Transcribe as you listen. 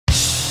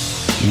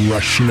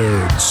Rush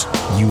nerds,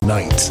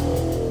 unite.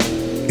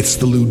 It's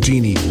the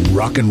Ludini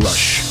Rock and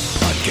Rush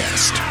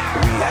podcast.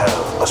 We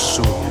have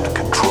assumed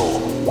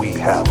control. We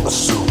have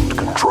assumed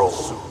control.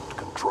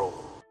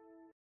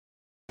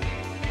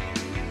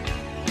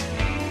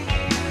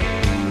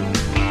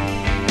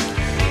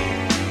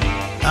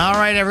 All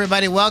right,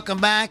 everybody, welcome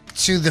back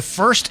to the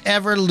first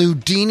ever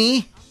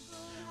Ludini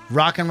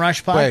Rock and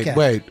Rush podcast.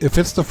 Wait. If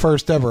it's the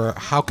first ever,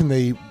 how can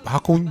you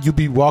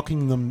be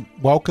welcoming them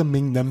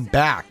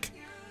back?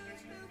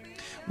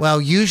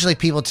 Well, usually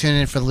people tune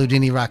in for the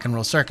Ludini Rock and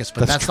Roll Circus,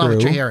 but that's not what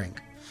true. you're hearing.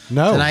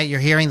 No. Tonight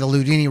you're hearing the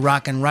Ludini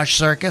Rock and Rush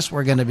Circus.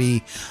 We're going to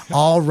be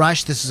all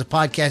Rush. This is a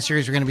podcast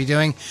series we're going to be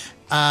doing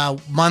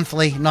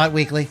monthly, not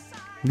weekly.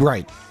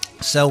 Right.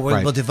 So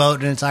we'll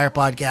devote an entire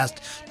podcast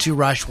to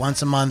Rush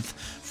once a month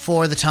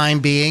for the time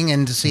being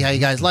and to see how you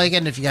guys like it.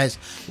 And if you guys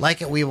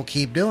like it, we will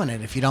keep doing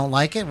it. If you don't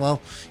like it,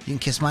 well, you can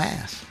kiss my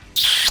ass.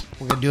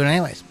 We're going to do it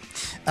anyways.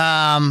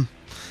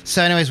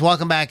 So anyways,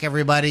 welcome back,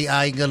 everybody. You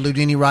can go to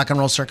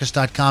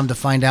LudiniRockAndRollCircus.com to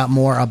find out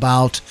more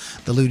about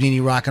the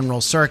Ludini Rock and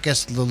Roll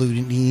Circus, the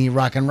Ludini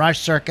Rock and Rush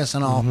Circus,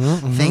 and all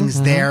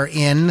things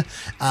therein.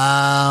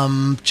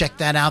 Check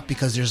that out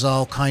because there's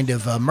all kind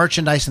of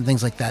merchandise and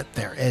things like that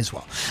there as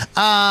well.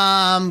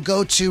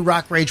 Go to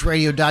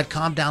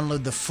RockRageRadio.com,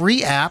 download the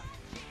free app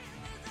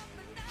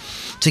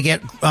to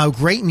get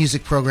great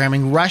music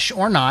programming, Rush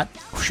or not.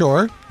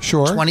 Sure.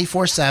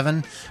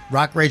 24/7,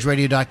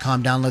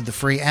 rockrageradio.com. Download the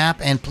free app.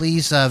 And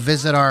please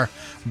visit our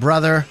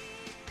brother,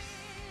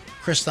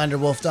 Chris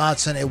Thunderwolf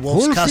Dotson at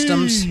Wolf's Wolfie.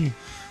 Customs.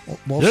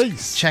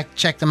 Yes.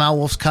 Check them out.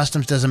 Wolf's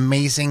Customs does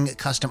amazing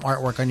custom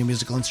artwork on your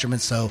musical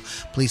instruments. So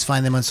please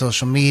find them on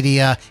social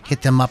media.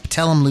 Hit them up.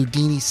 Tell them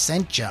Ludini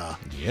sent ya.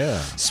 Yeah.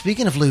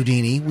 Speaking of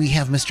Ludini, we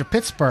have Mr.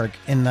 Pittsburgh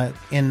in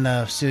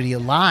the studio,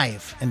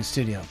 live in the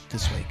studio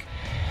this week.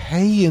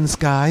 Hey,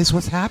 guys,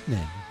 what's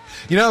happening?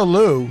 You know,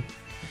 Lou,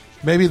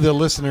 maybe the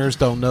listeners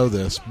don't know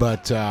this,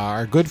 but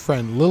our good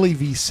friend Lily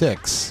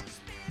V6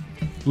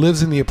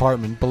 lives in the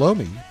apartment below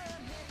me.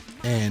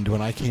 And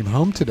when I came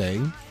home today,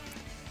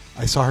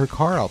 I saw her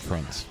car out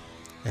front.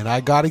 And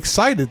I got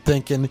excited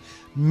thinking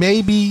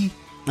maybe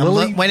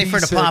Lily waiting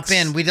for her to pop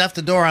in. We left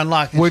the door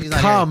unlocked. would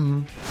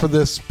come for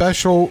this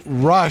special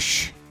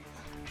Rush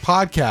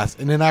podcast.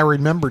 And then I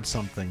remembered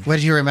something. What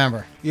did you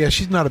remember? Yeah,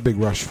 she's not a big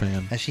Rush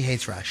fan. She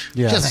hates Rush.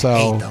 Yeah, She doesn't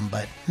hate them,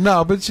 but...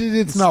 No, but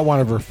it's not one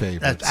of her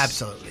favorites.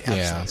 Absolutely.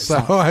 Yeah, It's so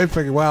not, I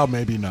figured, well,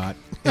 maybe not.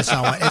 it's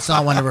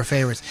not one of her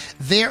favorites.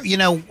 There,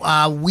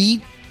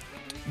 we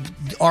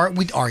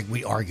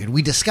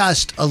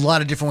discussed a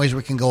lot of different ways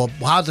we can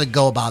how to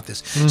go about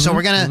this. So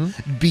we're going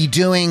to be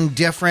doing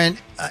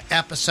different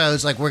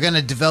episodes. Like we're going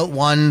to devote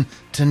one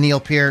to Neil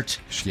Peart.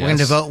 Yes. We're going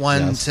to devote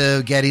one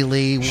to Geddy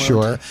Lee. One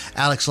Sure. to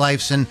Alex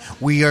Lifeson.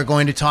 We are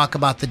going to talk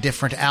about the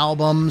different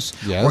albums.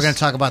 Yes. We're going to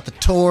talk about the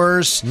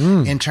tours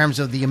in terms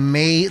of the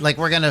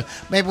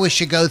maybe we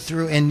should go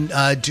through and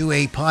do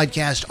a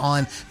podcast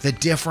on the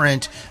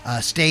different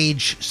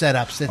stage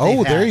setups that they've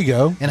had. There you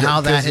go. And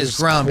how that has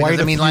grown. Because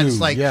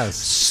it's like yes.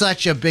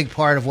 such a big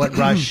part of what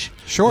Rush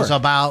Sure. is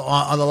about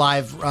on the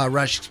live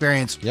Rush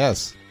experience.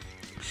 Yes.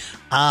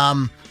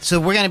 So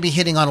we're going to be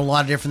hitting on a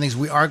lot of different things.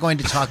 We are going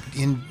to talk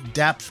in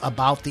depth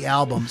about the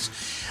albums,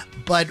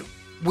 but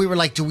we were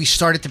like, do we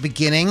start at the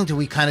beginning? Do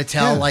we kind of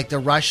tell like the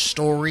Rush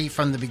story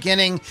from the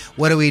beginning?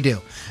 What do we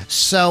do?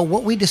 So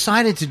what we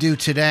decided to do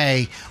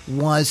today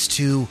was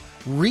to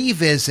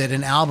revisit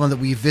an album that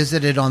we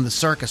visited on the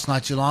circus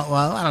not too long,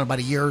 well, I don't know, about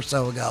a year or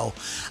so ago,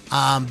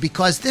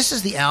 because this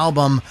is the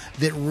album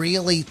that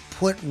really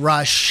put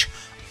Rush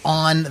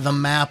on the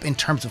map in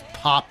terms of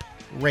pop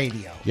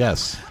radio.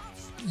 Yes,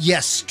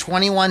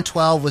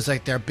 2112 was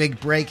like their big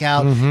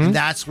breakout. And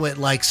that's what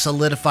like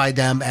solidified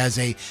them as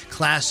a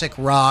classic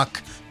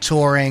rock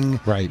touring,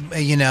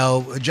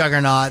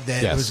 juggernaut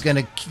that was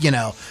going to,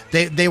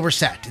 they were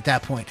set at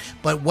that point.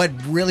 But what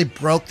really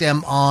broke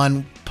them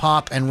on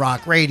pop and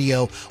rock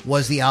radio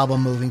was the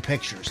album Moving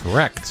Pictures.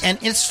 Correct. And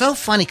it's so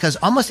funny because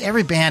almost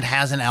every band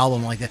has an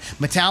album like that.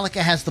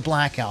 Metallica has the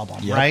Black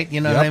Album, right?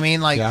 You know what I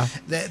mean? Like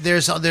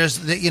there's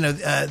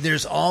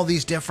all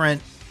these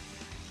different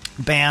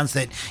bands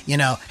that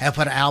have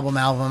put an album.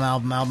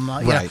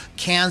 Right.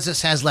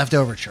 Kansas has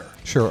Leftoverture.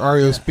 Sure.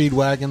 REO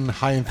Speedwagon,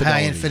 High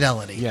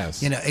Infidelity.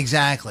 Yes.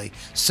 Exactly.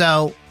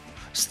 So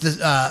this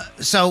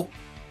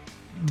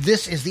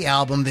is the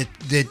album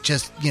that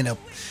just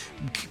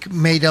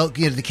made out.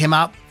 They came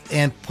out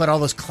and put all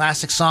those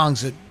classic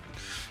songs that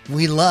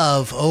we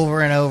love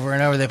over and over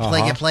and over. They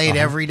get played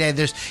every day.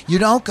 You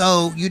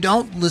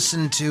don't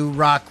listen to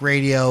rock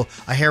radio,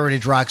 a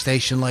heritage rock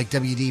station like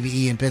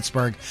WDVE in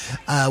Pittsburgh,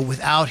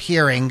 without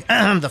hearing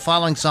the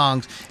following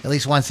songs at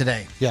least once a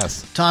day.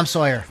 Yes. Tom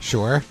Sawyer.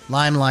 Sure.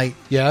 This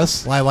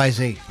Yes.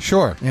 YYZ.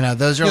 Sure.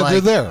 Those are they're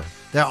there.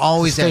 They're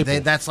always there.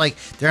 Staple.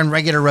 They're in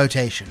regular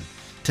rotation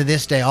to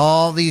this day.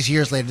 All these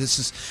years later,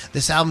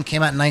 this album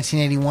came out in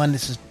 1981.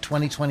 This is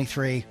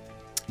 2023.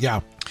 Yeah.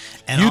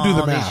 And You do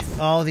the all math.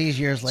 all these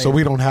years later. So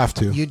we don't have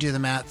to. You do the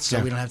math, so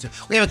Yeah. we don't have to.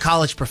 We have a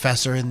college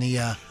professor in the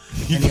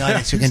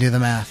audience who can do the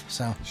math.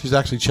 So She's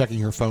actually checking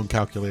her phone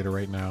calculator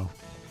right now.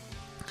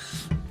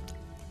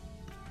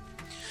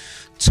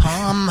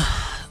 Tom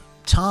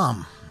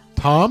Tom?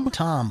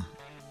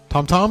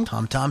 Tom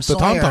The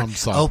Sawyer Tom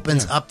song.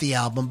 opens Yeah. up the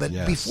album. But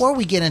Yes. before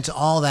we get into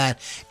all that,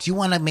 do you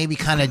want to maybe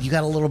kind of, you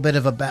got a little bit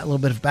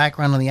of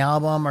background on the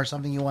album or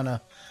something you want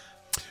to?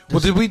 Well,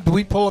 did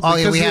we pull up? Oh, yeah,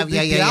 because we the- have-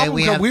 the yeah, album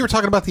we cover- have- we were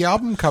talking about the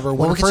album cover. Well,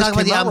 when we it can first talk about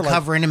came the out, album we're like,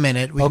 cover in a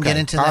minute. We can get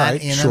into all that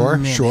right, in sure, a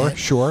minute.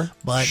 Sure.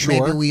 But sure.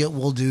 maybe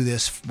we'll do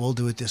this. We'll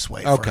do it this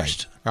way Okay.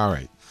 first. All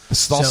right. This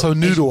is So, also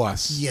new as- to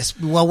us. Yes.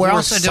 Well, we're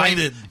also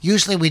excited. doing.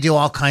 Usually, we do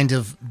all kinds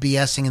of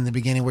BSing in the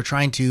beginning. We're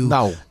trying to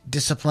No.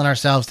 discipline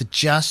ourselves to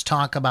just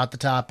talk about the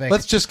topic.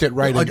 Let's just get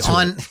right into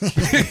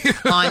it.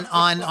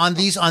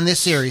 on this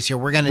series here.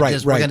 We're gonna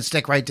Right, we're right. gonna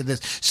stick right to this.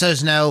 So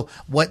there's no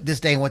what this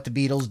day and what the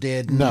Beatles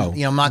did. And, No,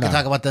 I'm not gonna no.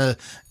 talk about the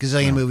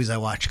gazillion movies I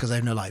watch because I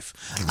have no life.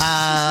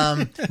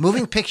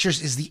 Moving Pictures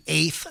is the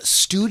 8th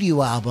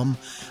studio album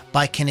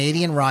by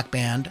Canadian rock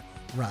band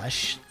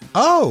Rush.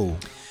 Oh,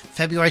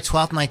 February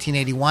 12th,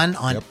 1981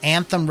 on Yep.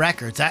 Anthem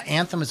Records. That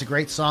Anthem is a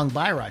great song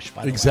by Rush,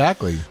 by the way.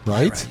 exactly.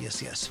 Right? Right,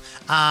 yes.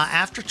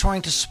 After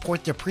touring to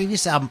support their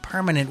previous album,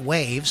 Permanent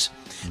Waves,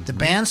 the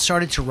band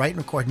started to write and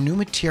record new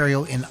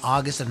material in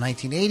August of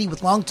 1980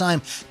 with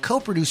longtime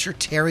co-producer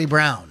Terry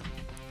Brown.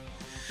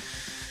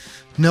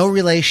 No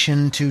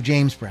relation to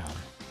James Brown.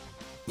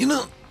 You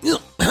know, how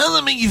does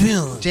that make you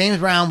feel? James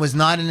Brown was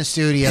not in the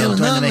studio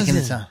during the making of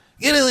the song.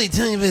 Get it, like,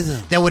 tell me about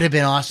that. That would have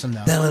been awesome,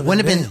 though. That would have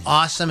Wouldn't have been been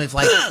awesome if,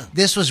 like,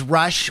 this was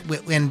Rush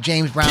when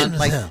James Brown, Jim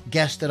like, Hell.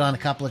 guested on a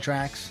couple of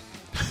tracks.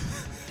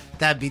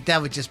 That'd be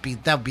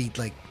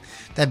the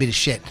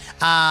shit.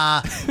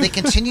 They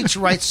continued to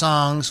write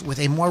songs with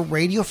a more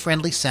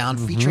radio-friendly sound,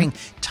 featuring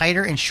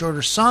tighter and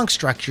shorter song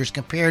structures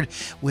compared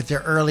with their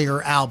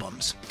earlier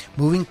albums.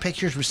 Moving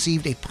Pictures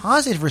received a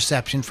positive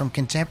reception from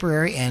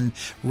contemporary and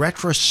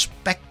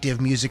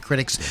retrospective music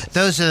critics.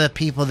 Those are the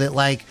people that,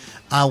 like,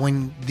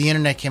 when the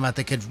internet came out,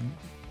 they could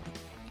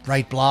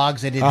write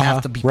blogs. They didn't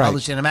have to be right.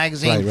 published in a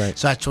magazine. Right.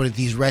 So that's what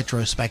these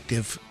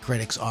retrospective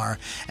critics are.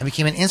 And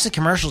became an instant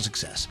commercial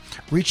success,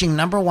 reaching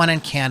number 1 in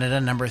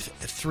Canada, number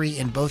 3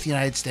 in both the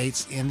United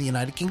States and the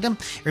United Kingdom.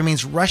 It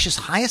remains Rush's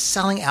highest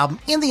selling album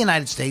in the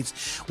United States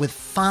with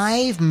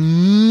 5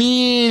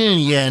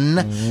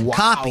 million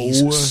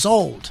copies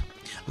sold.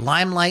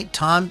 Limelight,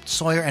 Tom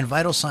Sawyer, and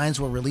Vital Signs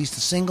were released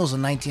as singles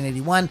in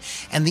 1981,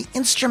 and the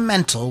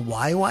instrumental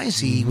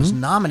YYZ was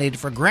nominated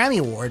for a Grammy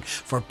Award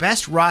for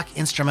Best Rock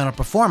Instrumental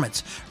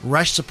Performance.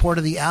 Rush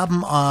supported the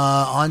album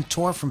on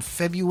tour from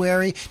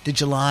February to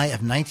July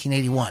of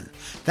 1981.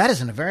 That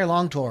isn't a very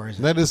long tour, is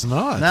it? That is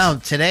not. No,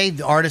 today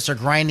the artists are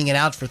grinding it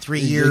out for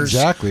 3 years.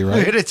 Exactly,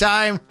 right. At a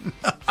time.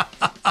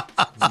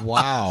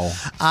 Wow.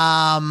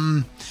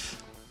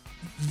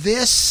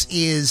 This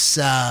is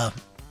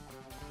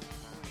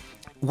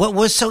what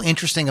was so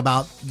interesting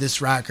about this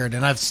record,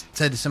 and I've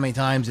said this so many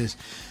times, is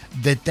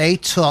that they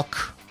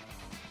took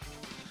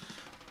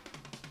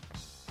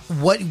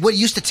what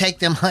used to take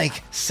them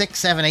like 6,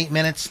 7, 8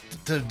 minutes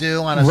to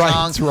do on a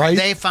Right, song. right.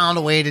 They found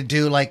a way to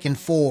do like in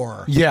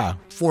 4 Yeah.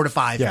 to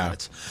 5 Yeah.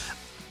 minutes.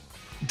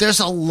 There's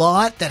a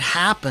lot that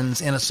happens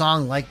in a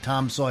song like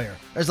Tom Sawyer.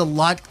 There's a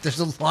lot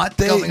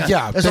going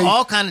on. There's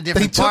all kind of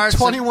different They parts. took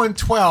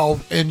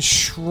 2112 and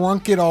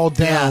shrunk it all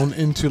down Yeah.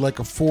 into like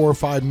a 4 or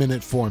 5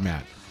 minute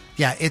format.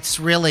 Yeah, it's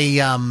really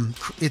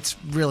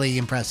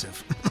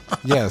impressive.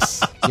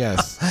 Yes,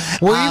 yes.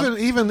 Well,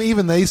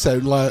 even they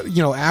said, like,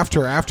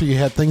 after you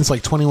had things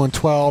like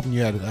 2112 and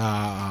you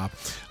had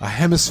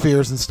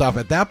hemispheres and stuff.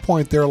 At that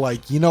point, they're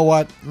like, you know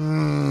what?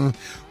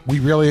 We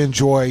really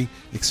enjoy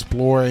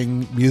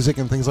exploring music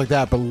and things like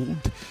that, but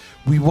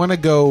we want to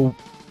go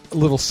a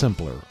little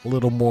simpler, a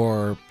little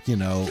more,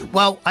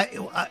 Well,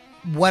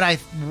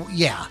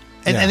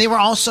 And they were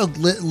also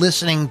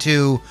listening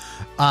to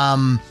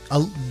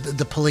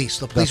the Police.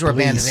 The Police were a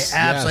band that Police. they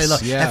absolutely Yes,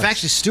 loved. yes. In fact,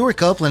 actually, Stuart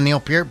Copeland and Neil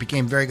Peart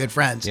became very good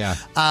friends. Yeah.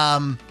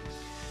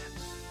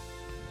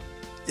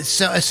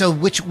 So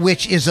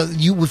which is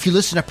if you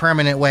listen to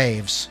Permanent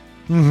Waves,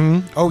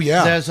 oh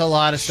yeah, there's a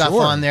lot of stuff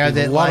Sure. on there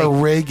There's that a lot like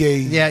of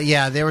reggae.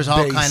 Yeah, there was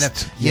all based. kind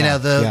of Yeah,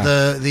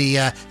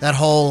 the that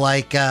whole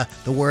like the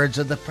words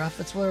of the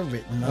prophets were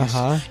written.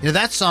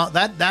 That song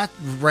that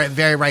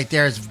right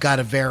there has got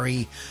a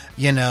very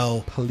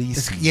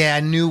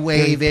Policey. new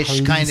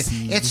wave-ish kind of.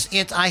 policey.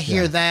 It's I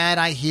hear that.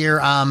 I hear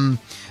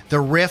the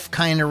riff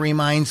kind of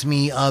reminds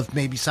me of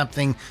maybe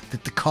something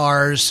that the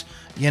Cars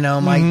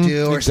might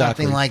do or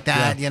exactly. something like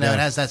that. Yeah, It yeah.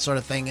 has that sort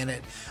of thing in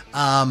it.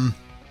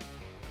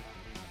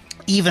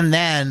 Even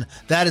then,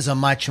 that is a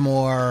much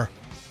more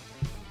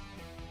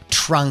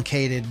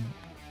truncated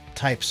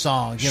type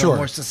song. Sure,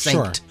 More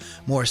succinct.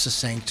 More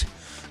succinct.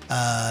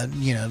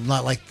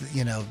 Not like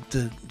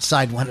the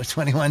side one of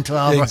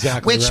 2112.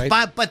 Exactly, Which,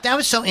 right. but that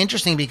was so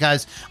interesting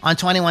because on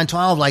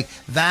 2112, like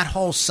that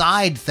whole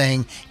side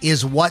thing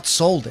is what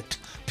sold it.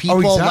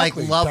 people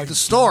exactly. like loved Like, the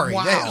story.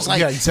 wow. It was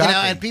like, Yeah,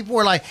 exactly. and people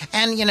were like,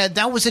 and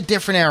that was a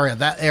different era.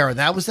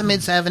 That was the mid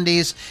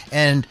 '70s,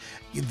 and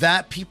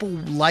that people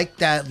liked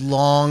that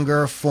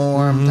longer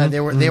form. They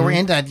were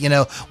into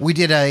that. We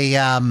did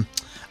a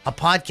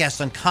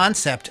podcast on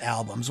concept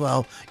albums.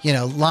 Well,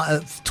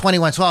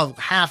 2112,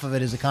 half of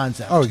it is a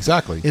concept. Oh,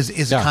 exactly.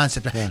 Is a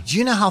concept. Yeah. Do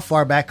you know how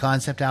far back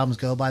concept albums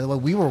go, by the way?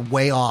 We were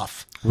way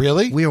off.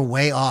 Really? We were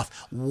way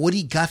off.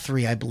 Woody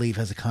Guthrie, I believe,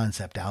 has a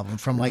concept album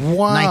from like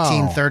Wow.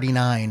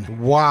 1939.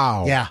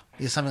 Wow. Yeah.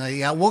 It's something like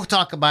that. We'll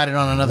talk about it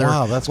on another.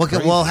 Wow, that's crazy.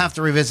 We'll have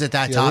to revisit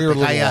that Yeah, we topic. were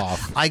a little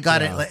off. I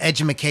got Yeah.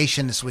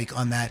 education this week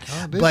on that.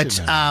 Oh, did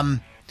you now?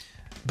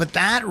 But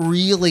that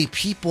really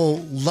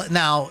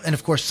now, and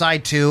of course,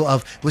 side 2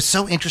 was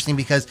so interesting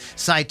because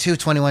side 2,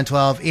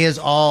 2112, is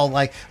all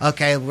like,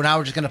 okay, well, now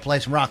we're just going to play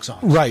some rock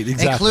songs. Right,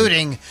 exactly.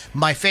 Including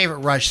my favorite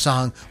Rush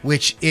song,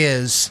 which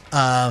is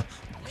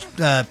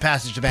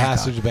Passage to Bangkok.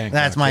 Passage to Bangkok,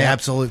 That's my yep.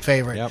 absolute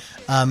favorite. Yep.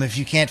 If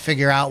you can't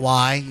figure out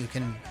why, you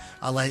can.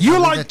 I'll You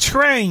leave like it-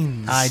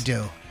 trains. I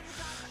do.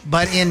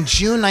 But in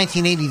June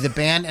 1980, the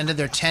band ended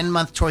their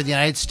 10-month tour of the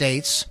United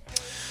States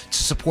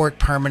to support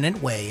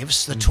Permanent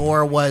Waves. The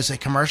tour was a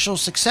commercial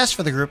success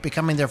for the group,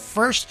 becoming their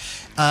first,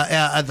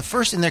 the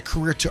first in their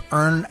career to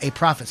earn a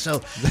profit.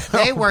 So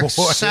they worked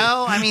boy.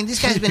 these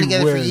guys have been Gee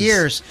together for whiz.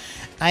 years.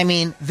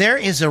 There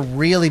is a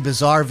really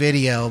bizarre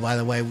video, by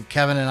the way,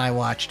 Kevin and I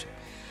watched.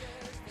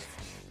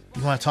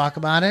 You want to talk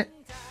about it?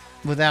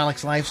 With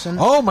Alex Lifeson?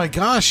 Oh my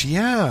gosh,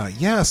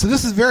 yeah. So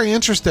this is very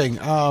interesting.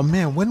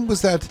 Man, when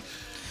was that?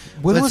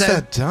 When was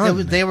that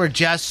done? They were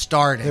just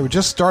starting. They were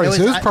just starting.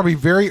 So it was probably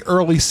very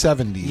early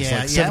 70s,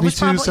 like 72, it was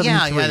probably,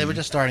 73. yeah, they were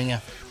just starting.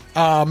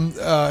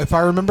 Yeah, If I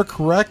remember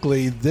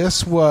correctly,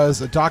 this was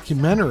a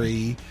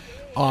documentary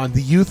on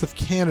the youth of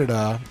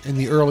Canada in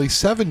the early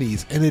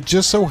 70s, and it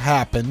just so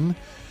happened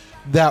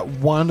that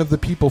one of the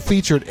people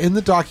featured in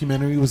the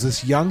documentary was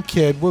this young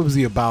kid. What was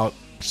he, about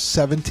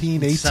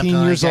 17, 18 Something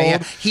like years that, old?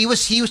 yeah. He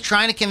was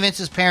trying to convince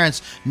his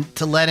parents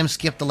to let him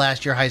skip the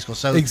last year of high school.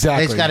 So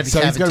Exactly. he's got to be so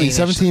 17. he's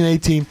got to be 17,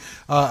 18.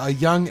 A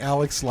young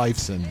Alex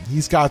Lifeson.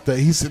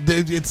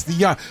 It's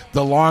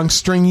the long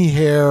stringy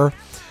hair,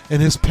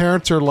 and his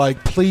parents are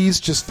like, please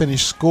just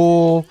finish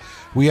school.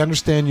 We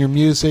understand your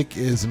music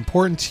is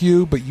important to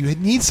you, but you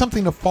need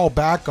something to fall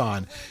back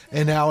on.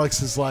 And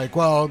Alex is like,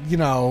 well,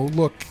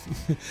 look,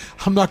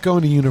 I'm not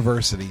going to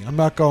university. I'm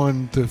not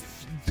going to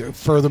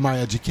further my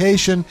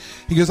education.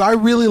 He goes, I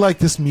really like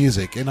this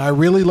music, and I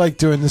really like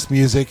doing this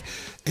music,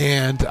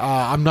 and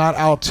I'm not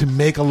out to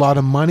make a lot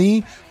of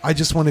money. I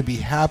just want to be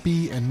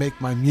happy and make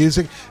my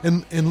music.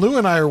 And Lou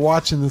and I are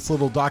watching this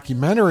little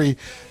documentary,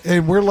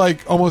 and we're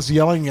like almost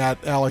yelling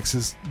at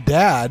Alex's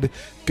dad,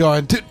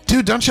 going,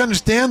 dude, don't you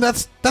understand?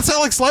 That's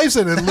Alex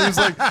Lifeson.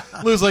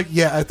 And Lou's like,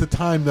 yeah, at the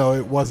time though,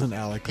 it wasn't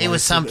Alex Lifeson. It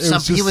was some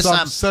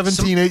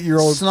 17,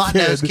 8-year-old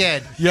snot-nosed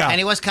kid. Yeah. And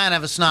he was kind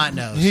of a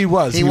snot-nosed. He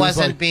was. He He was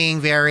wasn't like-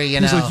 being very,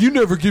 He's like, you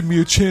never give me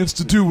a chance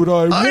to do what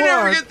I want.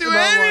 never get to do And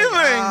I'm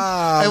like,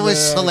 anything. It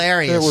was man,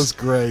 hilarious. It was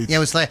great. Yeah, it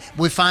was.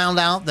 We found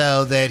out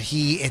though that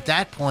he, at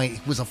that point,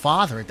 he was a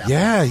father. At that point.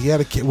 Yeah, he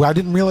had a kid. Well, I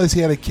didn't realize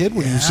he had a kid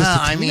when he was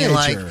just a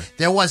teenager.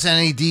 there wasn't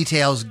any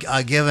details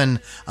given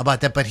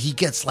about that, but he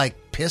gets like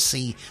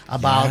pissy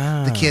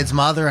about the kid's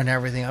mother and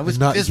everything. It's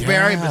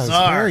very bizarre. It's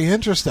very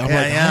interesting. I'm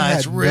like, I had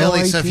it's really.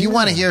 no So if you idea.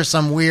 want to hear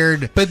some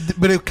weird, but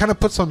it kind of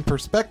puts some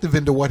perspective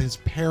into what his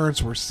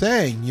parents were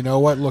saying. You know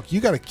what? Look,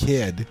 you got a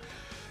kid,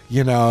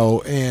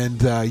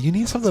 and you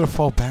need something to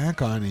fall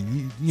back on,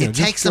 and it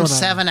takes them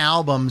 7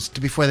 albums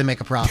before they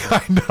make a profit.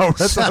 I know.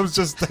 That's what I was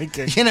just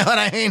thinking. You know what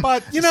I mean?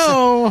 But but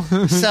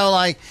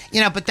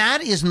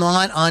that is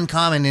not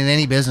uncommon in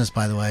any business,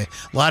 by the way.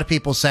 A lot of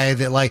people say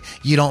that like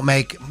you don't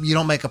make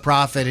a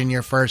profit in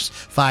your first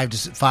 5,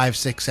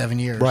 6, 7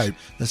 years. Right.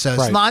 So it's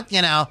Right. not,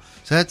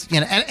 so that's,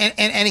 and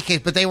in any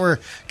case, but they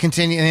were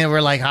continuing, they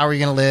were like, how are we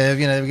going to live?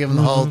 They were giving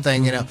the whole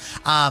thing,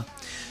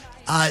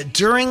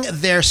 During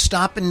their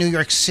stop in New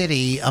York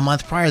City a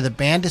month prior, the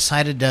band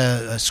decided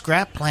to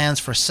scrap plans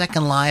for a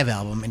second live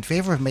album in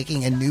favor of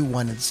making a new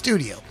one in the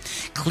studio.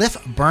 Cliff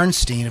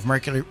Bernstein of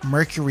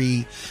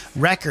Mercury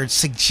Records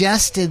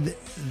suggested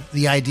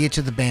the idea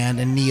to the band,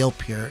 and Neil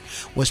Peart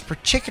was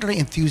particularly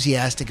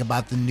enthusiastic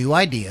about the new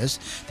ideas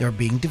that were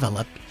being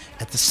developed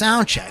at the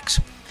sound checks,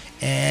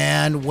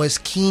 and was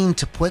keen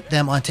to put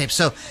them on tape.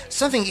 So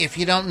something, if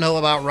you don't know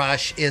about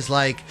Rush, is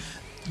like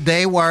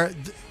they were...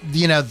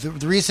 the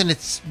reason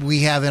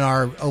we have in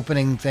our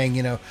opening thing,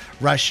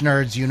 Rush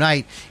Nerds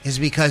Unite, is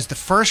because the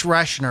first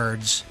Rush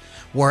Nerds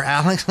were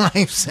Alex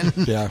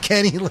Lifeson,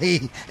 Kenny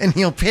Lee, and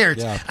Neil Peart.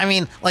 Yeah.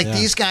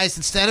 These guys,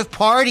 instead of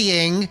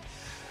partying,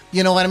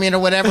 you know what I mean, or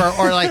whatever,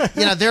 or like,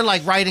 they're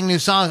like writing new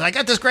songs. I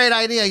got this great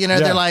idea,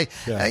 they're like,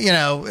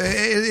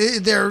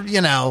 they're,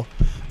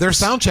 their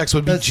sound checks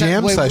would be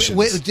jam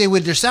sessions.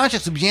 Their sound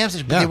checks would be jam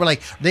sessions, but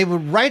they were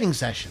writing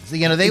sessions.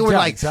 They were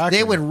exactly.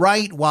 they would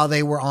write while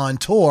they were on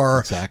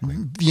tour. Exactly.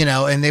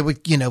 And they would,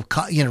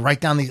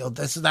 write down these.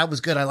 That was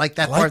good. I like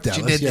that part that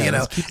you did.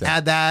 Let's keep that.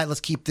 Add that.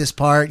 Let's keep this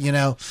part.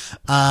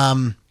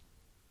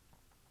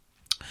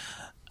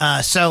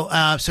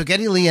 So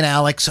Geddy Lee and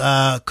Alex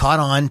caught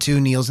on to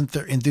Neil's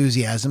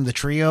enthusiasm. The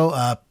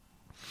trio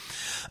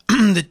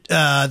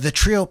the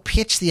trio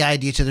pitched the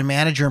idea to their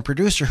manager and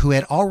producer, who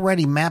had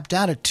already mapped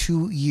out a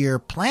 2-year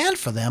plan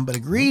for them, but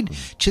agreed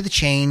to the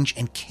change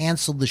and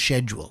canceled the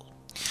schedule.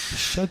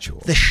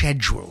 The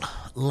schedule.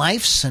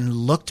 Lifeson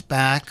looked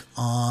back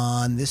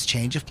on this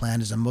change of plan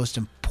as the most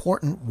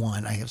important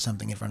one. I have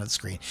something in front of the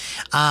screen.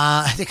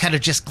 They kind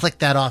of just clicked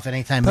that off at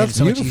any time. That's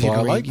made it so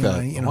beautiful. much easier to I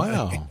like read, that.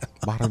 Wow.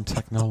 Modern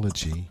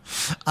technology.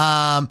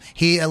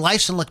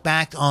 Lifeson looked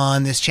back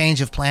on this change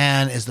of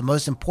plan as the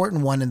most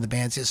important one in the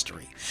band's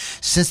history.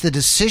 Since the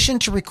decision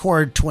to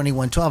record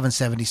 2112 and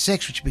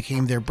 76, which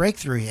became their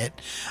breakthrough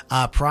hit,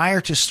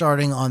 prior to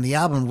starting on the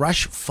album,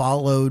 Rush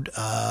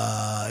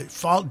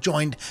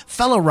joined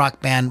fellow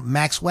rock band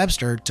Max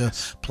Webster to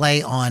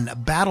play on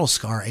Battle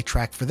Scar, a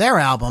track for their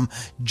album,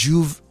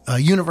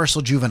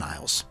 Universal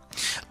Juveniles.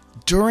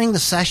 During the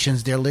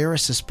sessions, their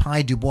lyricist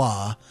Pi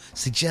Dubois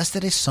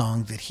suggested a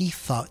song that he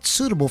thought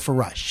suitable for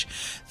Rush.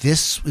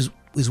 This was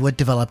what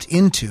developed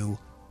into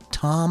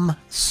Tom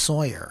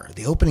Sawyer,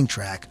 the opening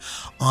track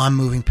on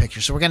Moving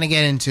Pictures. So we're going to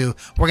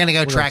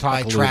go track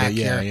by track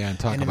here. And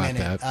talk in a about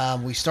minute. that.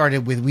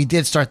 We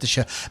did start the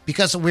show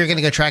because we were going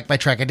to go track by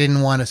track. I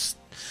didn't want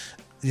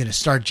to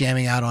start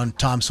jamming out on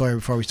Tom Sawyer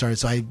before we started,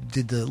 so I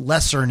did the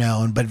lesser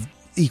known but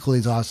equally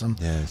as awesome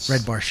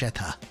Red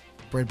Barchetta.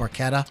 Red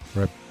Barchetta.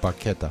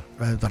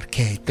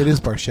 It is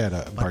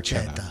Barchetta,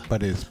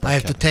 but it is Barchetta. I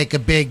have to take a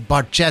big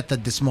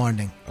Barchetta this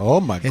morning. Oh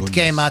my goodness! It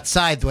came out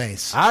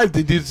sideways.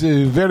 It is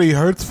very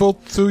hurtful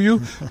to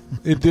you.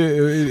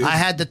 I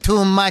had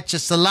too much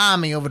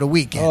salami over the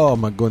weekend. Oh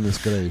my goodness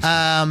gracious!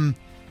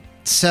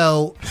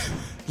 So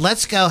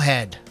let's go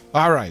ahead.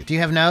 All right. Do you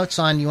have notes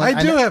on you? I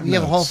do have. You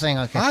notes. have a whole thing.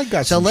 Okay. I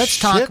got. So some let's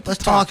shit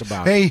talk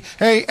about. Hey,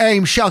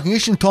 Michelle, can you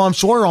get some Tom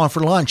Sawyer on for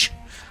lunch?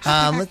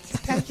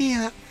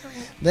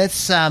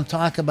 Let's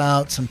talk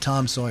about some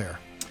Tom Sawyer.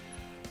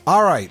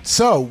 All right.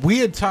 So we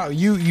had talked.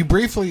 You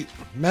briefly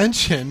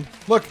mentioned.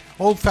 Look,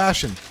 old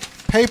fashioned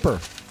paper.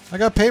 I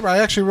got paper. I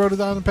actually wrote it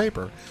down on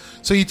paper.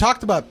 So you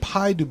talked about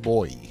Pi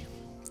Dubois.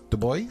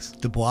 Dubois.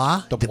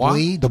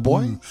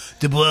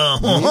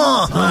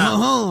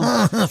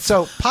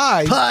 So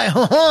Pi.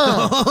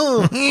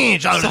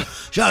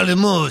 Charles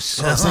Mousse.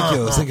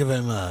 Thank you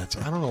very much.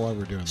 I don't know why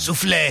we're doing that.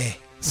 Souffle.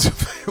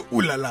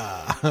 Ooh la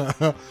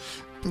la.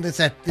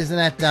 Isn't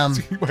that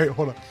Wait,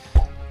 hold on.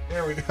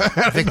 There we go.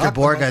 Victor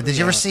Borga? Did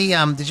you ever see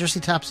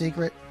Top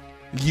Secret?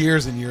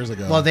 Years and years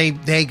ago. Well,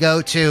 they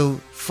go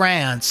to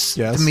France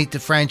Yes. to meet the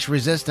French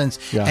resistance,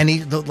 Yeah. and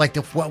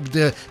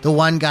the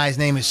one guy's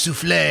name is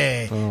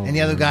Soufflé, and the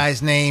other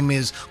guy's name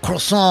is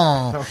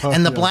Croissant,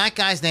 and the black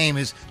guy's name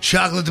is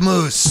Chocolate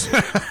Mousse.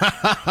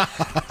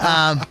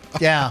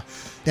 Yeah.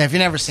 If you've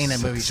never seen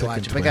that movie, you should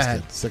watch it. But go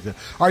ahead.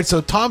 All right,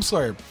 so Tom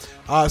Sawyer.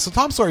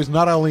 Tom Sawyer is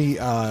not only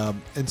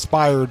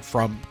inspired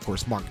from, of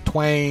course, Mark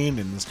Twain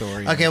and the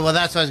story. Okay, well,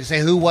 that's what I was going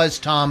to say. Who was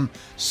Tom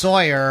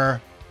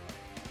Sawyer?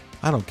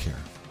 I don't care.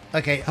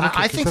 Okay, I don't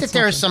care, I think 'cause that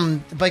there are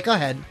some... But go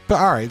ahead.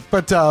 But all right,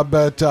 but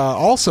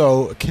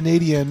also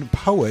Canadian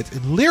poet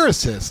and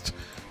lyricist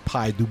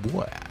Pi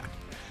Dubois.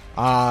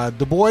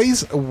 Du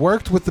Bois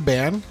worked with the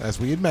band, as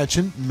we had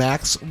mentioned,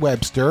 Max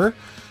Webster.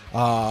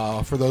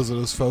 For those of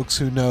those folks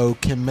who know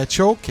Kim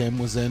Mitchell, Kim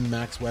was in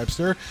Max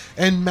Webster.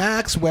 And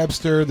Max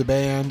Webster, the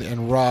band,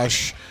 and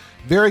Rush,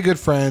 very good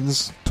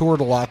friends,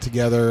 toured a lot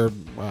together,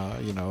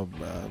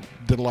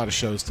 did a lot of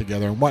shows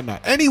together and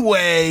whatnot.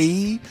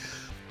 Anyway,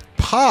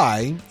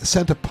 Pi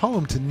sent a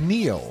poem to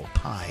Neil.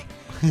 Pi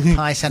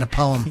sent a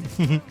poem.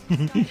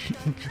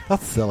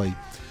 That's silly.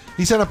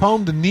 He sent a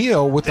poem to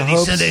Neil with the And he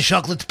hopes... sent a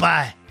chocolate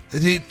pie.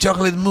 The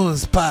chocolate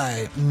mousse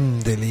pie.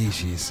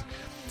 Delicious.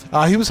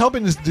 He was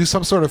hoping to do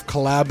some sort of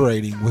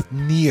collaborating with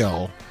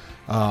Neil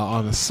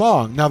on a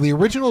song. Now, the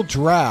original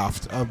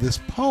draft of this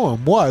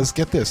poem was,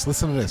 get this,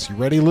 listen to this. You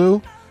ready,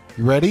 Lou?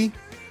 You ready?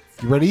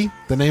 You ready?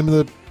 The name of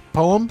the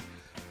poem?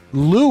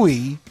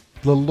 Louis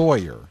the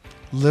Lawyer.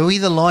 Louis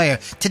the Lawyer.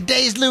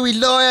 Today's Louis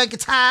Lawyer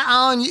gets high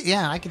on you.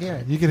 Yeah, I could hear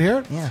it. You can hear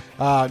it? Yeah.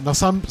 Now,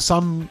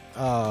 some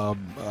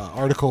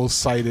articles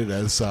cite it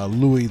as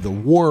Louis the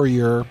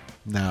Warrior.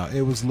 No,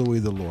 it was Louis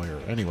the Lawyer.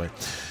 Anyway.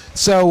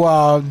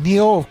 So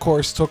Neil, of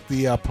course, took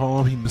the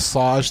poem. He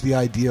massaged the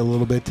idea a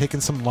little bit, taking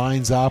some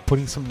lines out,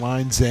 putting some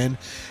lines in,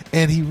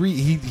 and he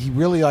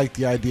really liked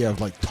the idea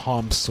of like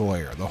Tom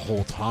Sawyer, the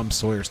whole Tom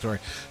Sawyer story.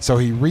 So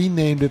he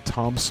renamed it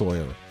Tom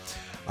Sawyer.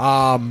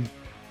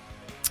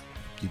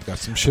 You've got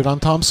some shit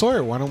on Tom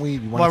Sawyer. Why don't we?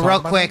 Real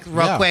quick,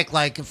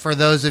 like for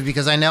those of you,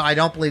 because I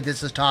don't believe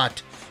this is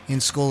taught in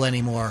school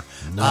anymore.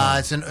 No.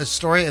 It's a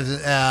story.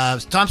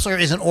 Tom Sawyer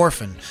is an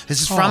orphan.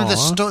 This is from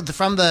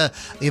the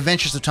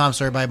Adventures of Tom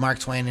Sawyer by Mark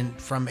Twain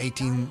from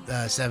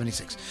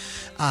 1876.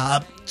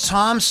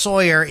 Tom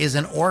Sawyer is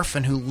an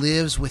orphan who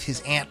lives with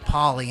his Aunt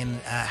Polly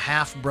and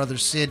half brother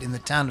Sid in the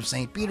town of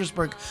St.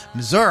 Petersburg,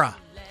 Missouri.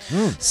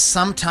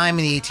 Sometime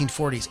in the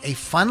 1840s. A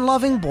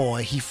fun-loving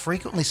boy, he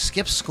frequently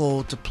skips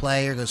school to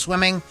play or go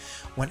swimming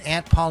When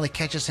Aunt Polly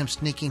catches him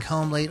sneaking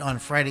home late on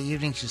Friday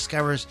evening, she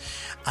discovers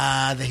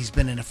that he's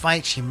been in a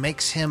fight. She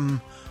makes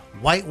him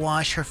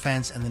whitewash her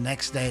fence, and the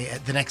next day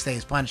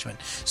is punishment.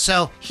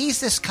 So he's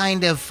this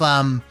kind of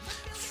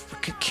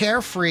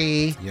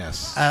carefree,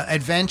 Yes.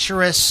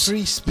 Adventurous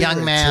Free-spirited,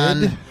 young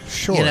man,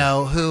 sure.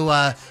 who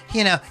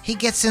he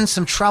gets in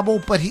some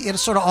trouble, but it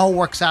sort of all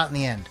works out in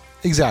the end.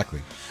 Exactly.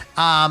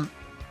 So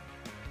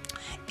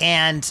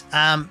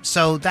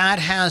that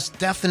has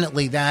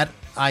definitely, that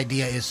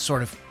idea is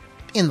sort of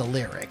in the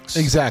lyrics.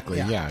 Exactly.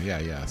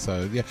 Yeah.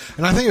 So yeah,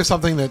 and I think it's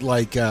something that,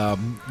 like,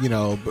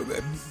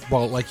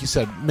 well, like you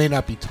said, may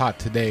not be taught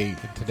today in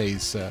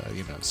today's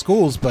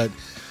schools, but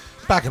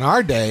back in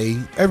our day,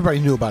 everybody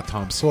knew about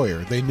Tom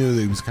Sawyer. They knew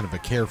that he was kind of a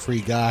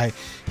carefree guy.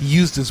 He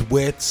used his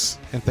wits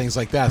and things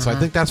like that. So I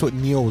think that's what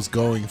Neil was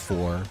going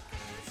for.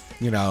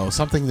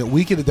 Something that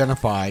we could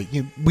identify.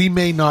 We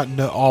may not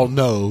all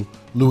know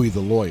Louis the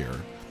Lawyer,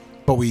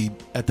 but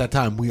at that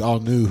time we all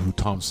knew who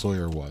Tom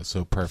Sawyer was.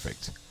 So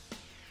perfect.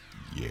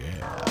 Yeah.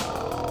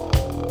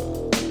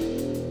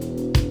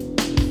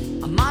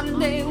 A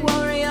Monday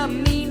warrior,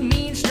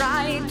 mean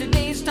stride.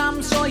 Today's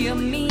Tom Sawyer,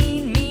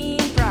 mean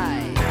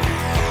pride.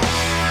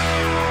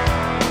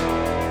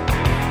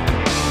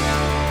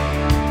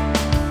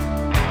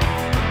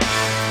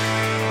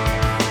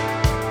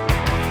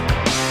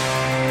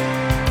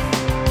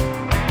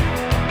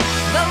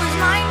 Though his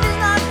mind is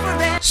not for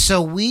them.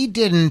 So we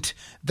didn't,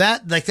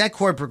 that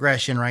chord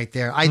progression right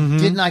there, I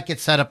did not get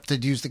set up to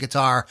use the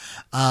guitar,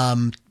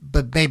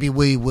 but maybe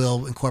we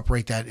will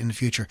incorporate that in the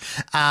future.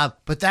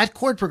 But that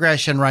chord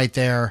progression right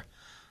there,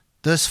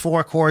 those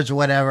 4 chords or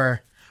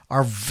whatever,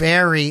 are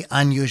very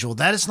unusual.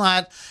 That is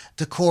not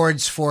the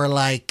chords for,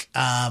 like,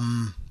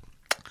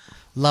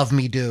 Love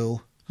Me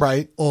Do.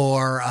 Right.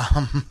 Or,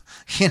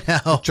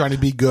 Trying to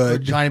be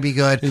good.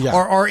 Yeah.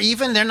 Or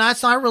even,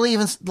 it's not really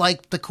even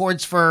like the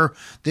chords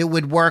that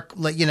would work,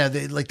 like,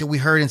 like that we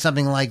heard in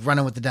something like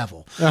Running with the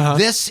Devil.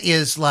 This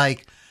is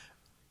like,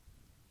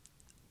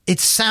 it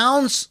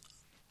sounds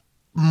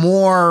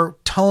more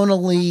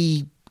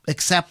tonally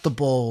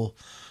acceptable.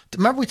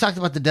 Remember we talked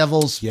about the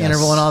Devil's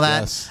interval and all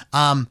that?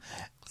 Yes.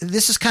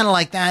 This is kind of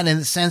like that in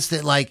the sense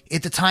that, like,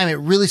 at the time it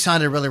really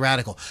sounded really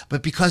radical,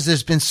 but because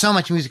there's been so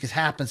much music has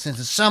happened since,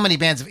 and so many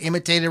bands have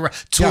imitated.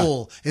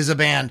 Tool is a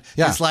band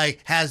that's like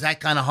has that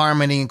kind of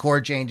harmony and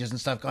chord changes and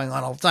stuff going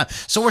on all the time.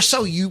 So we're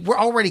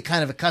already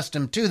kind of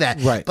accustomed to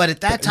that. Right. But at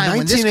that time,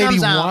 when this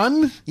comes out,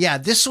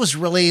 1981? this was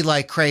really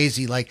like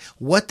crazy. Like,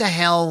 what the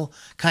hell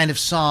kind of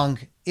song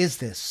is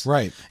this?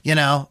 Right. You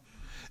know.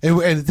 And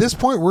at this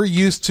point, we're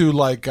used to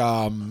like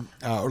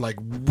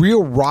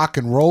real rock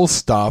and roll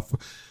stuff.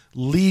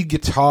 Lead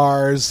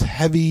guitars,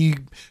 heavy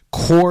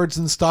chords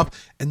and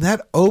stuff, and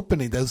that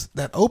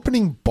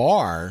opening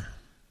bar.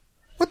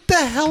 What the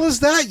hell is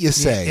that? You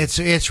say?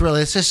 It's really.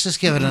 Let's just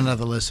give it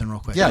another listen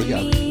real quick. Yeah.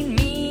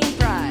 Mean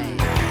pride.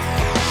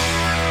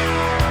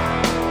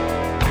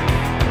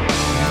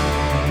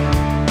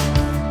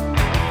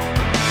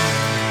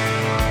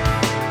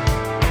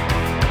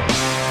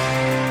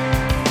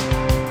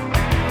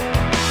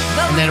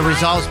 And then it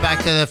resolves back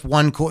to the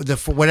one chord,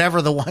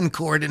 whatever the one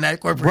chord in that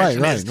chord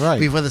progression is,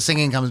 before the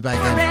singing comes back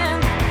in.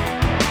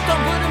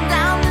 Don't put him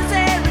down as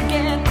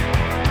arrogant.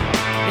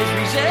 His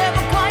reserve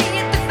a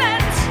quiet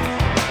defense,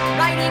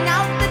 writing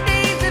out the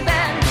day's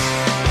events.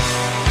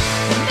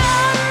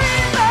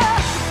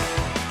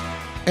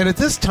 And at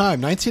this time,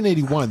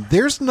 1981,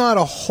 there's not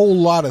a whole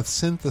lot of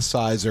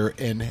synthesizer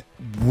in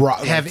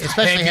rock,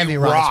 especially heavy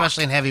rock,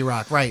 especially in heavy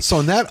rock, right?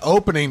 So in that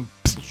opening,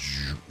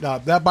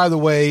 that, by the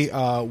way,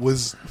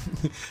 was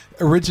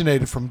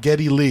originated from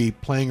Geddy Lee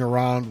playing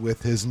around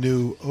with his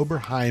new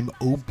Oberheim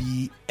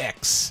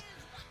OBX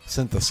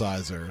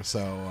synthesizer.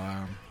 So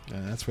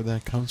that's where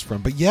that comes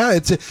from. But yeah,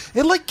 it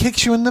like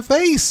kicks you in the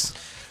face.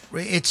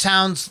 It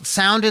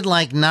sounded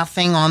like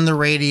nothing on the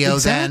radio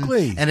then,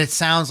 and it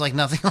sounds like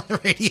nothing on the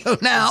radio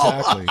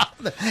now.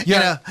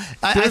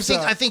 Exactly.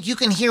 I think you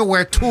can hear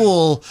where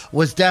Tool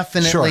was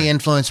definitely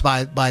influenced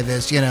by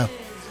this.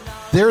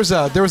 There was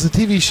a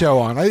TV show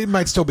on. It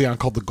might still be on,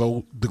 called the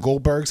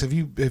Goldbergs. Have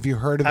you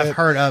heard of it? I've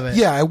heard of it.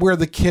 Yeah, where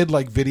the kid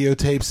like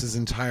videotapes his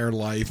entire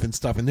life and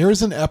stuff. And there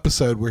was an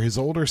episode where his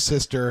older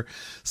sister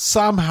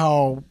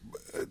somehow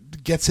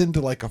gets into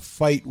like a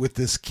fight with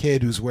this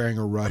kid who's wearing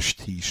a Rush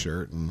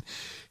T-shirt, and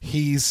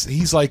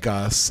he's like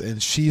us,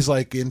 and she's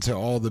like into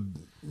all the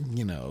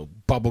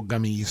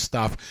bubblegummy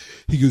stuff.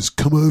 He goes,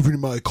 "Come over to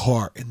my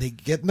car," and they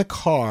get in the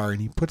car,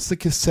 and he puts the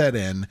cassette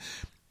in.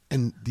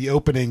 And the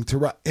opening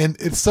and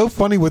it's so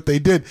funny what they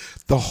did.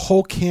 The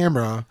whole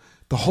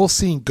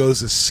scene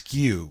goes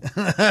askew,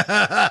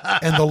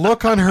 and the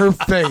look on her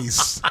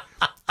face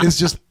is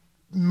just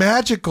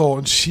magical.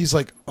 And she's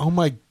like, "Oh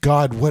my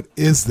God, what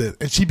is this?"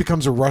 And she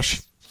becomes a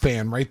Rush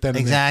fan right then.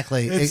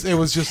 Exactly. It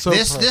was just so.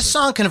 This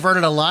song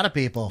converted a lot of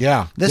people.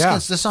 Yeah.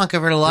 This song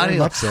converted a lot Very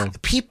of much people. so.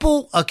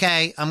 People.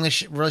 Okay, I'm going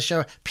to really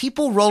show.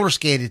 People roller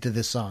skated to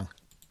this song.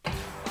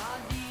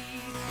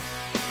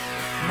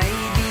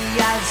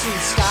 As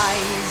his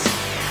skies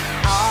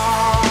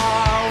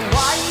are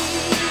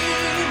white,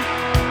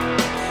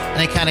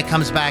 kind of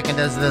comes back and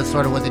does the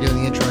sort of what they do in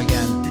the intro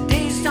again.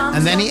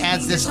 And then he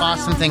adds this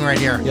awesome thing right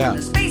here. Yeah.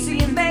 The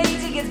Spacey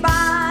invades, he gets by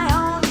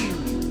on you.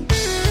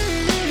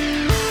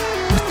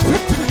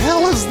 What the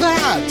hell is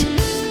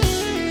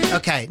that?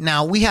 Okay,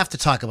 now we have to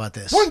talk about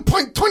this.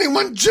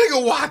 1.21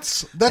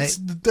 gigawatts. That's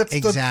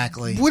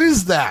exactly. What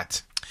is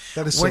that?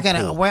 That is so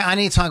cool. I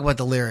need to talk about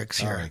the lyrics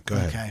here. All right, go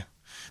ahead. Okay.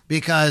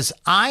 Because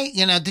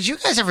did you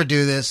guys ever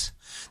do this?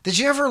 Did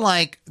you ever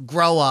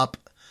grow up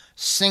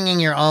singing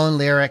your own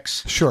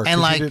lyrics? Sure, 'cause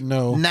and you didn't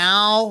know.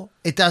 Now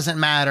it doesn't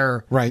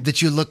matter Right.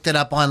 that you looked it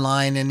up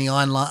online and the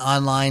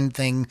online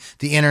thing,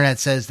 the internet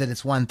says that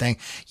it's one thing.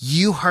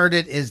 You heard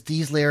it as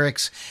these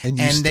lyrics And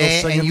you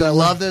still sing it you that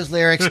love way? those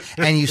lyrics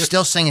and you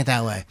still sing it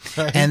that way.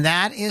 Right. And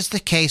that is the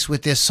case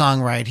with this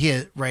song right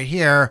here.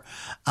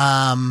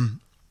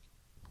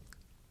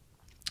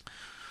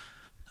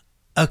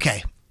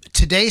 Okay.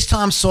 Today's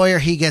Tom Sawyer,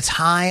 he gets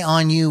high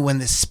on you when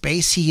the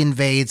space he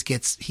invades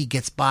he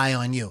gets by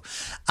on you.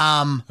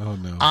 Oh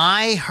no.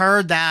 I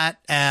heard that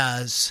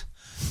as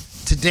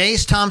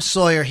today's Tom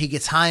Sawyer, he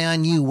gets high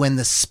on you when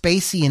the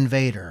spacey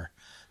invader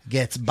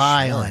gets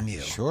by on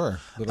you. Sure.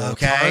 Little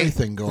Okay. Atari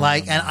thing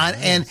going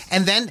on.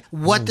 And then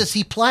what does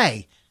he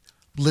play?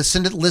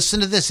 Listen to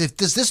this.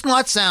 Does this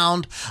not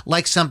sound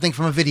like something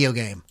from a video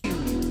game?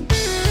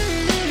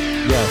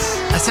 Yes.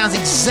 That sounds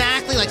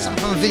exactly like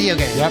something from a video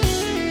game. Yep.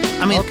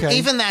 I mean, Okay.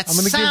 even that I'm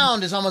gonna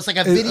sound is almost like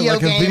a video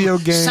game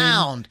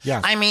sound.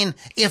 Yeah. I mean,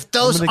 if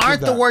those I'm gonna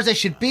aren't give the that. words, they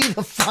should be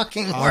the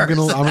fucking I'm words.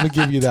 gonna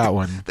give you that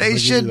one. They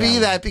should be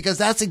that because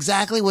that's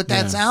exactly what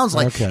that Yeah. sounds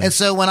like. Okay. And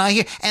so when I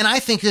hear, and I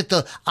think that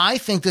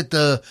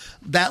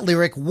that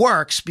lyric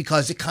works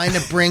because it kind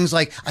of brings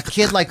like a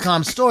kid like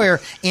Tom Sawyer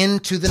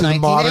into the To the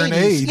 1980s. modern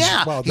age.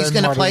 Yeah, Well, he's then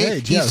going to modern play.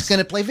 age, He's yes. going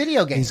to play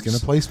video games. He's going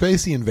to play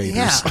Spacey Invaders.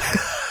 Yeah.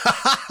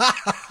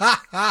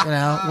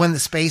 When the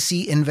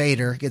spacey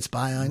invader gets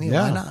by on you,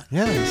 Yeah. why not?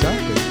 Yeah,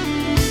 exactly.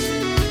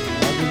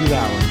 I'll give you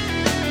that one.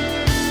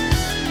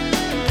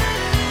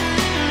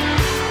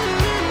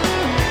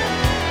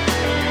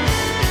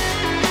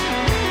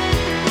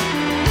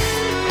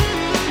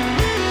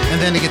 And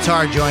then the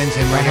guitar joins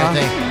in right Uh-huh.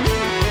 here.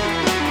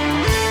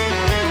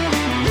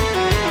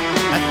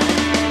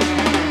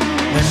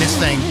 Then this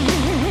thing,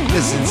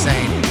 this is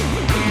insane.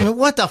 I mean,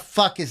 what the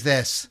fuck is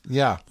this?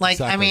 Yeah. Like,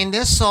 exactly. I mean,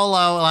 this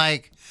solo,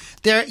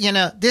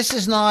 this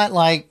is not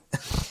like,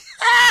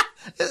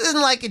 this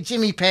isn't like a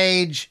Jimmy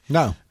Page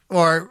No.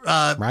 or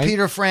Right?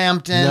 Peter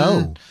Frampton.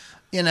 No.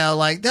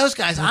 Those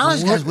guys, I don't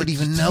think those guys would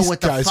even know These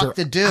what the guys fuck are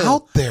to do.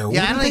 out there. Yeah, What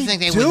I are don't even they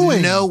think they doing?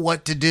 would know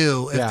what to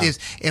do if Yeah.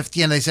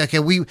 they said,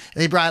 okay,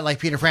 they brought like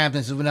Peter Frampton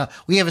and said, well, no,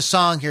 we have a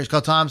song here. It's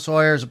called Tom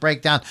Sawyer's a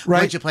Breakdown. Why Right.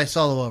 don't you play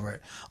solo over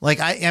it? Like,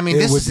 I mean, It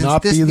this would is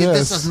not this, be this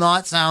this. does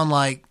not sound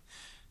like.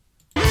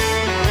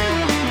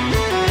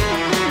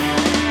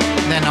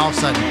 Then all of a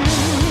sudden.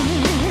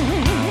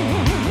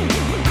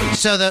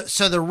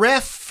 So the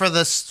riff for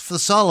the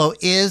solo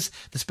is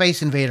the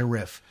Space Invader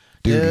riff.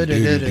 Right,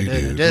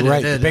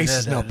 the bass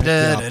is now picking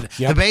up. The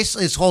Yep. bass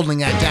is holding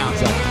that down.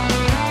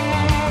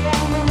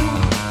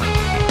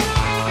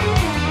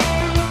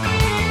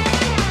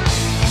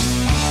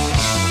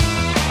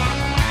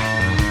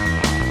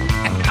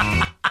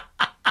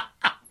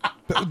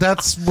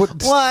 That's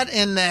what. What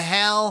in the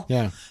hell?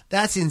 Yeah.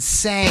 That's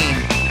insane.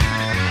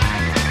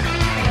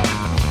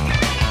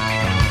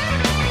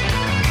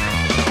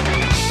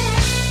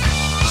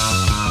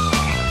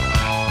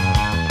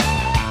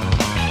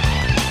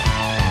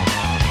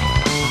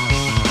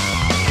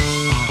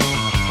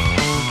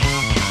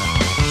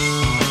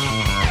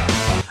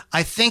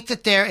 I think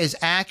that there is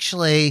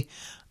actually,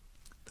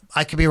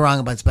 I could be wrong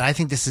about this, but I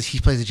think he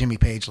plays a Jimmy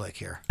Page lick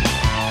here.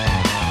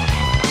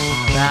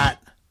 That.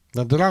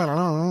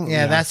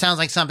 Yeah, that sounds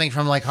like something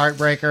from like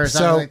Heartbreaker or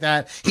something like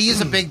that. He is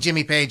a big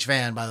Jimmy Page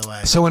fan, by the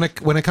way. So when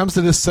it comes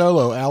to this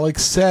solo,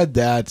 Alex said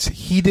that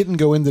he didn't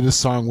go into this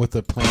song with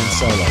a planned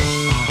solo.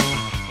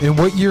 And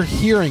what you're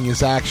hearing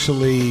is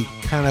actually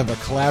kind of a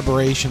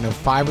collaboration of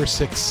 5 or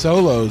 6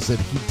 solos that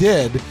he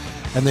did,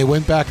 and they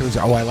went back and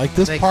said, "Oh, I like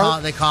this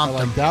part. They comped I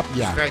like them. that." It's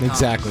Yeah, very comped.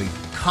 exactly.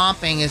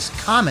 Comping is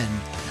common,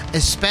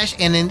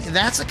 especially, and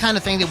that's the kind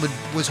of thing that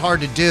was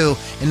hard to do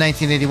in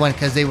 1981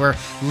 because they were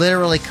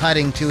literally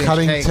cutting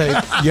 2-inch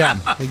tape. Yeah,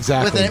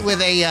 exactly. with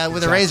a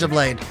razor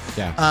blade.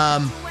 Yeah.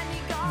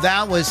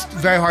 That was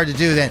very hard to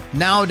do then.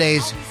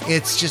 Nowadays,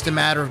 it's just a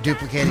matter of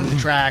duplicating the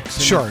tracks.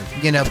 And, Sure.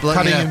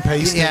 Cutting and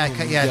pasting. Yeah,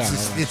 Yeah,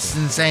 it's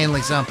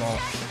insanely simple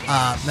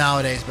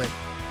nowadays. But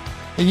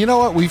And you know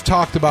what? We've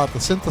talked about the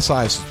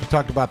synthesizers. We've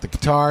talked about the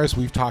guitars.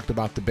 We've talked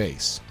about the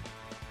bass.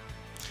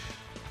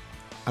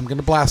 I'm going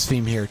to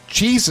blaspheme here.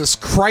 Jesus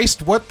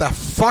Christ, what the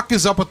fuck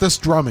is up with this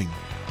drumming?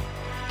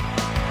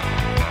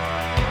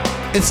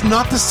 It's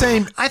not the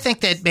same. I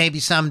think that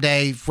maybe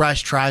someday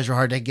Rush tries real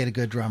hard to get a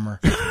good drummer.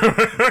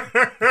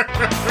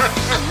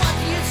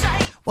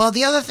 Well,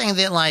 the other thing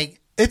that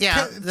It's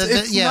not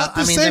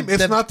the same.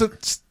 It's not the...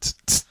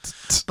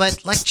 But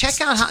check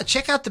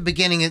out the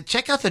beginning.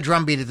 Check out the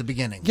drum beat at the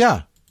beginning.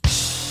 Yeah.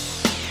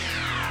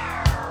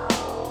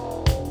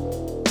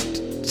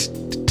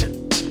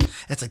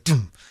 It's like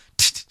doom,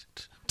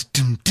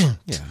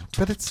 Yeah,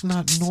 but it's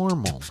not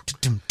normal.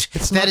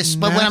 It's That not is,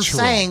 but what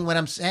natural.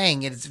 I'm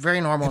saying, it's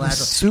very normal. It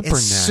is natural.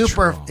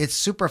 supernatural. It's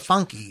super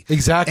funky.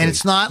 Exactly. and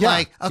it's not Yeah,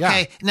 like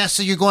okay. Now,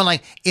 so you're going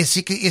like, is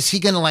he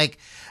gonna like?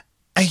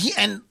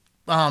 And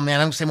oh man,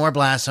 I'm gonna say more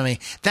blasphemy.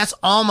 That's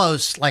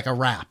almost like a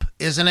rap,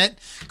 isn't it?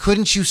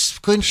 Couldn't you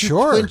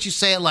Sure. couldn't you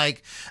say it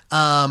like,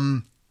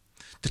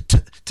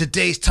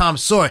 today's Tom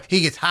Sawyer,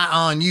 he gets high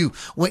on you.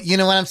 What, you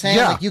know what I'm saying?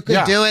 Yeah, Like you could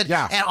yeah, do it.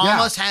 yeah, It yeah.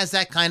 almost has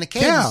that kind of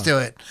cadence Yeah. to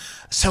it.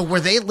 So were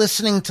they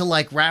listening to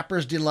like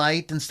Rapper's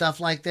Delight and stuff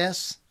like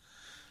this?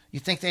 You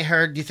think they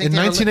heard? Do you think In they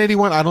were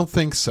 1981, I don't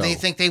think so. they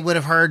think they would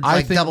have heard I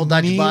like think Double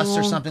Dutch Bus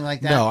or Neil- something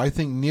like that? No, I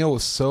think Neil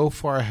was so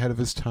far ahead of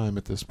his time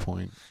at this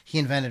point. He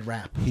invented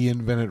rap. He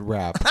invented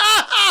rap.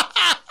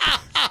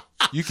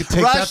 You could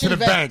take that to the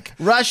bank.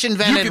 Rush You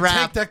invented could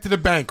rap. take that to the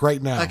bank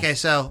right now. Okay,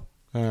 so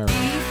All right.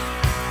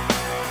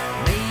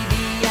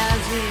 Maybe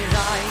as his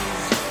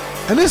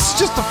eyes And this is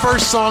just the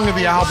first song of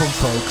the album,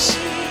 folks.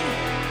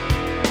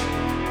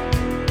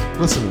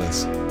 Listen to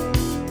this.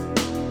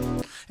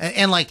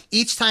 and like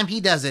each time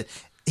he does it,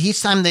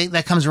 each time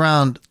that comes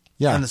around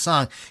Yeah. in the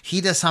song, he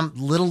does some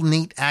little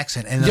neat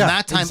accent, and then Yeah,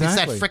 that time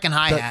exactly. it's that freaking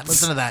hi hat. That's-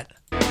 Listen to that.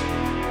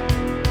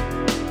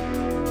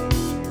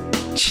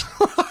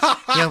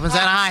 He opens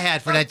that hi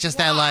hat for that, just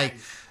that like,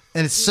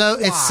 and it's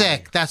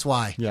sick. That's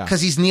why. Yeah.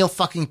 Because he's Neil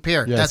fucking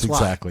Peart. Yes, That's why.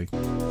 exactly.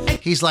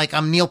 He's like,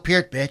 I'm Neil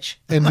Peart, bitch.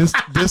 And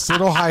this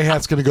little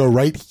hi-hat's going to go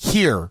right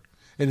here,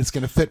 and it's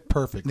going to fit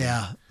perfectly.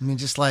 Yeah, I mean,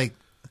 just like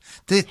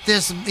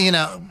this, you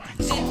know,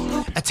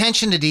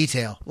 attention to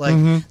detail. Like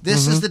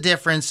this is the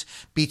difference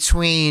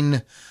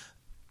between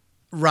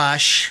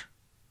Rush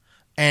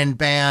and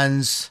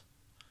bands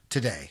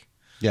today.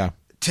 Yeah.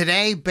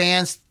 Today,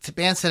 bands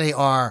today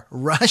are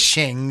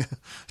rushing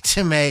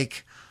to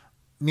make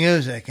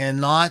music and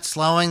not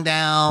slowing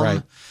down.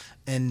 Right.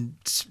 And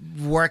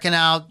working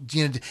out,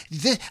 you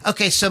know.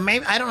 Okay, so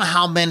maybe I don't know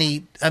how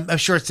many. I'm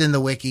sure it's in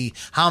the wiki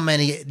how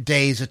many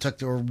days it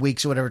took or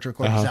weeks or whatever to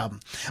record this album.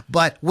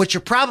 But what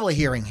you're probably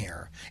hearing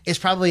here is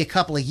probably a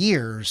couple of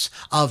years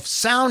of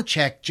sound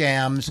check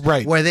jams,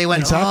 Right. Where they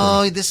went, Exactly.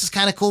 "Oh, this is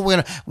kind of cool.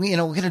 We're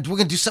gonna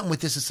do something with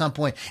this at some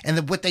point." And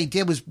then what they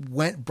did was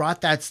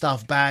brought that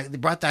stuff back. They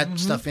brought that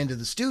stuff into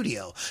the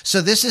studio.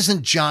 So this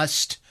isn't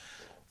just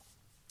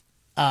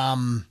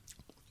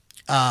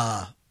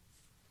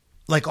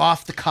like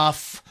off the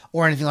cuff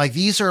or anything. Like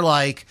these are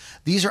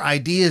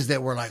ideas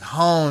that were like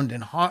honed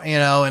and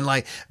and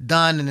like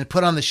done and then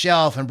put on the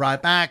shelf and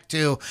brought back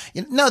to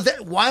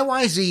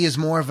YYZ is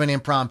more of an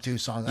impromptu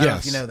song. I don't know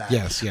if you know that.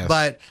 Yes.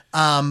 But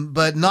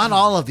not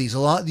all of these.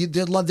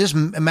 There's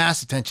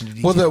mass attention to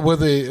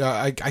detail.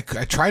 I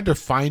tried to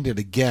find it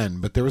again,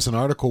 but there was an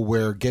article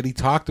where Getty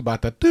talked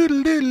about that.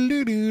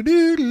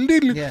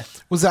 Yeah.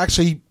 Was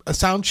actually a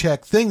sound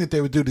check thing that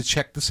they would do to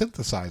check the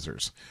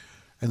synthesizers.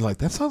 And like,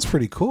 that sounds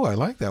pretty cool. I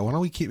like that. Why don't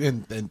we keep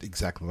and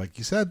exactly like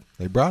you said,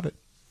 they brought it.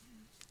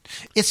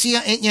 It's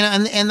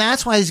and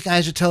that's why these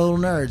guys are total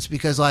nerds,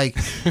 because like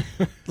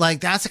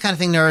that's the kind of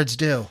thing nerds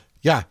do.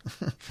 Yeah.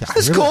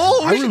 It's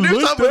cool. We should do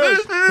like something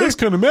with that. That's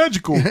kind of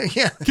magical.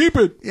 Yeah. Keep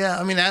it. Yeah,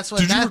 I mean that's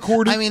what. Did you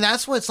record it? I mean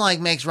that's what's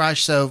like makes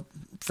Rush so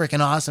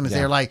freaking awesome. Is Yeah.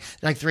 they're like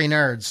three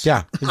nerds.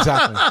 Yeah,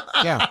 exactly.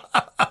 Yeah.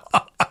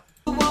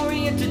 the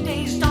warrior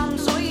today's Tom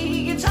Sawyer,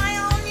 he gets high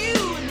on you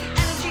and the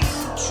energy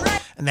you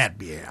trade. And that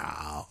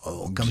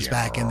comes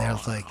back in there.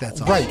 It's like that's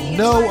awesome. Right.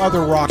 No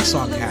other rock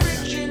song had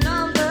that.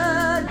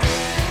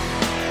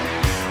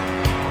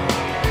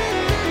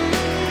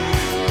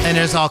 And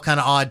there's all kind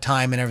of odd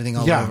time and everything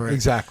all Yeah, over it.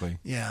 exactly.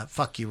 Yeah,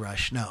 fuck you,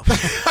 Rush. No.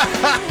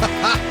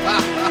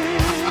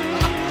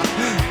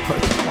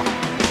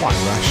 Why,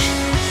 Rush?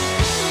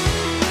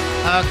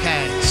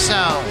 Okay, so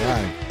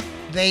Right.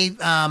 they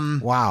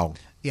Wow.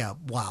 yeah,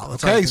 wow.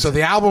 That's Okay, all I so can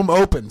the album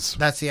opens.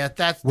 That's With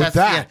that's that.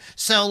 yeah.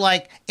 So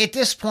like at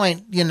this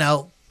point,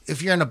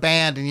 if you're in a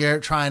band and you're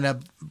trying to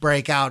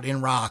break out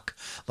in rock,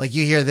 like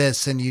you hear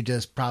this and you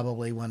just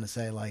probably want to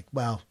say like,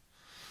 well,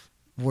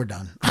 we're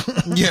done.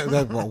 Yeah,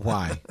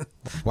 why?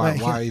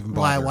 Why even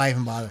bother? Why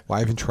even bother? Why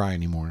even try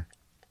anymore?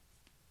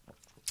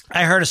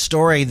 I heard a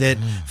story that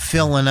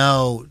Phil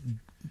Leno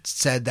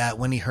said that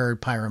when he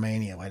heard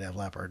Pyromania by Def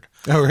Leppard.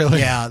 Oh, really?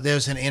 Yeah,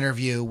 there's an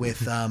interview with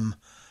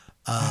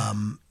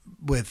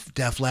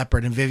Def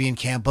Leppard and Vivian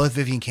Campbell, both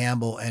Vivian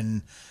Campbell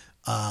and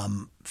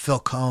Phil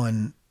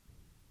Cohen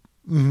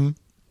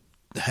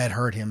had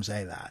heard him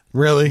say that.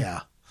 Really?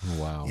 Yeah,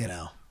 Wow.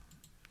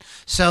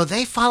 So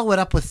they follow it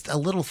up with a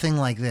little thing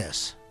like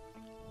this.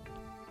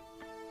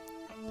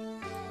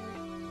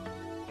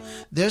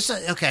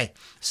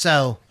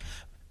 So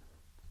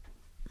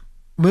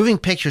Moving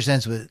Pictures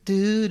ends with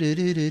Right.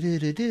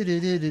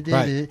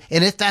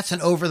 and that's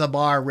an over the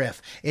bar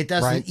riff. It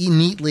doesn't Right.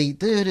 neatly.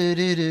 It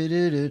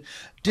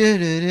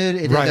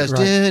Right, goes.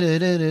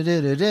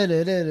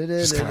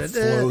 Just kind of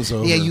flows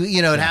over.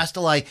 Yeah, it has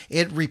to like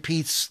it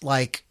repeats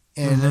like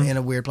in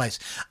a weird place.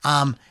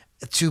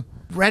 To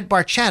Red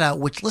Barchetta,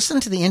 which listen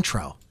to the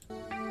intro.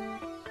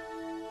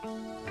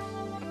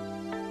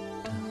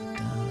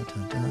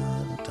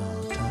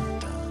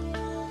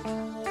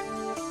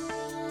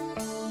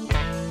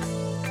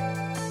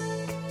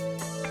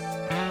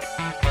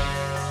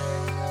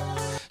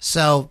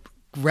 So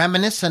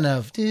reminiscent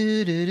of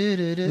there's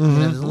okay.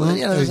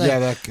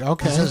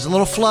 there's a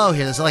little flow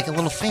here. There's like a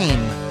little theme.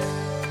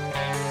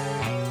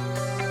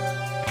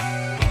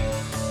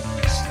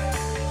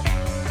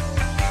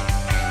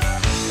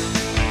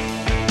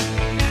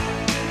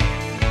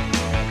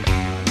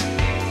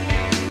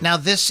 Now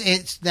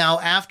now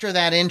after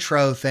that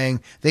intro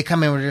thing, they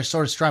come in with just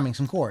sort of strumming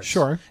some chords.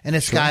 Sure. And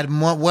it's got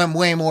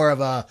way more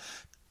of a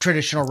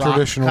traditional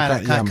rock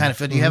kind of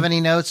feel. Do you have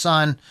any notes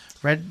on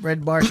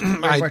Red Bar?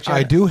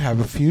 I do have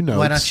a few notes.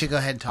 Why don't you go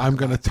ahead and talk? I'm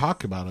going to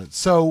talk about it.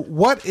 So,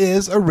 what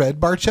is a red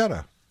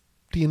Barchetta?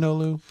 Do you know,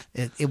 Lou?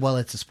 Well,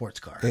 it's a sports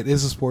car. It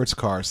is a sports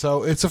car.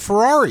 So, it's a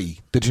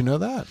Ferrari. Did you know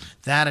that?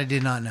 That I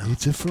did not know.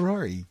 It's a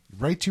Ferrari.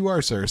 Right you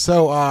are, sir.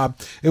 So,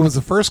 it was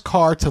the first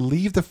car to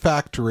leave the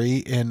factory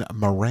in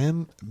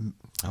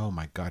oh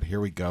my God, here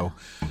we go.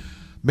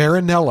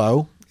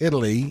 Maranello,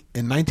 Italy,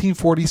 in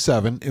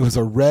 1947. It was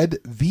a red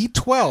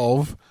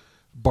V12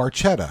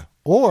 Barchetta,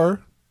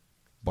 or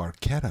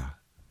Barchetta.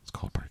 It's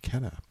called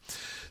Barchetta.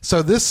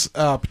 So this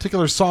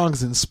particular song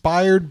is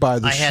inspired by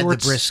the I had the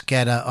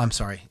bruschetta. I'm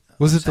sorry.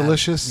 Was it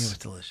delicious? It was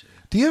delicious.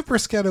 Do you have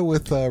bruschetta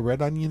with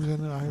red onions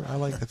in it? I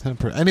like the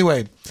temper.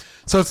 Anyway,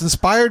 so it's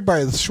inspired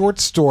by the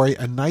short story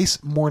A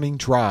Nice Morning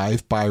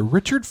Drive by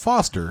Richard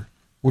Foster,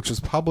 which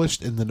was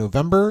published in the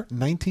November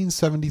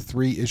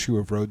 1973 issue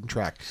of Road and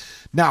Track.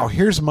 Now,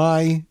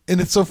 and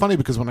it's so funny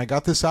because when I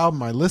got this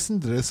album, I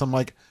listened to this, I'm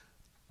like,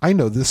 I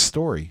know this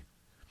story.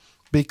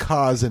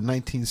 Because in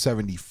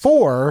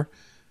 1974,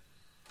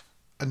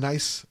 A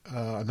Nice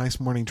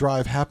Morning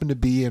Drive happened to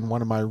be in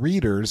one of my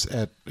readers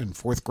in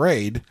fourth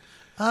grade.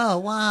 Oh,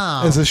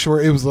 wow.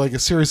 It was like a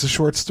series of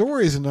short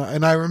stories. And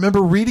I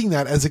remember reading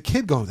that as a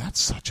kid going, that's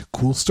such a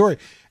cool story.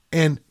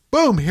 And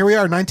boom, here we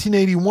are,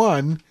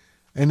 1981.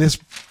 And this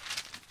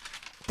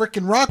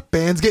frickin' rock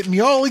band's getting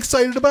me all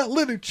excited about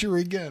literature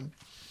again.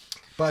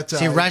 But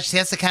see, Rush,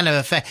 that's the kind of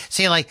effect.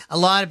 See, like a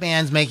lot of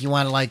bands make you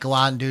want to like go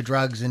out and do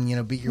drugs and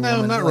beat your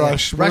woman. No, not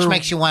Rush. Rush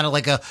makes you want to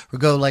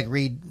go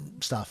read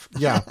stuff.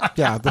 Yeah,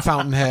 the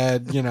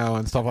Fountainhead,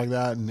 and stuff like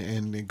that,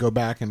 and go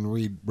back and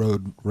read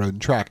Road and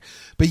Track.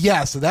 But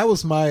yeah, so that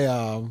was my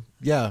that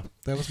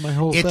was my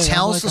whole thing. It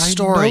tells the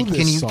story.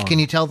 Can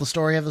you tell the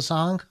story of the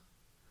song?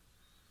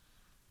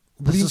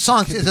 The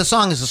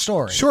song is a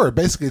story. Sure,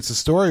 basically it's a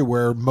story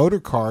where motor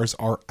cars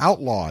are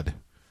outlawed.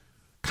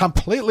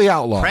 Completely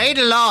outlawed. Pray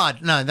to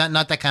Lord. No,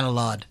 not that kind of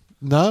Lord.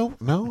 No,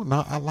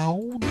 not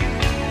outlawed.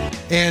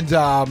 And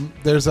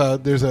there's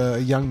a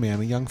young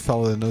man, a young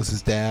fellow that knows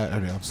his dad.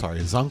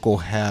 His uncle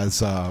has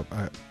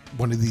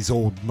one of these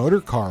old motor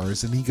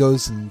cars, and he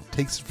goes and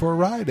takes it for a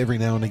ride every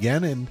now and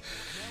again. And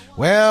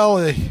well,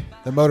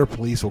 the motor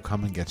police will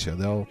come and get you.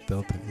 They'll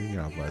but the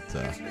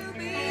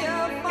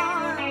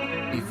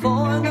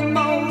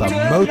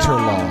motor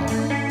law.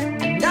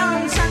 And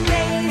on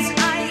Sundays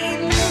I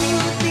eat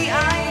with the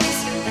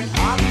eyes and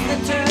hop the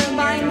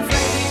turbine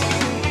freight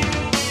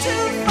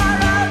too far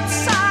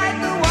outside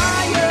the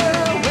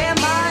wire where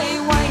my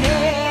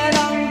white-haired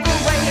uncle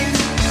waits.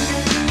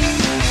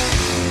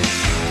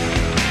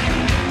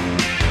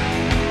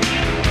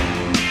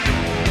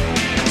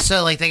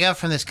 So like they go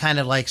from this kind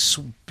of like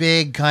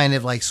big kind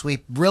of like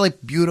sweet, really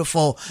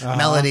beautiful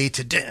melody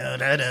to Do you hear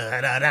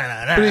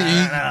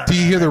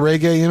the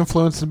reggae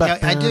influence in the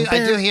back? I do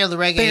hear the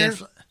reggae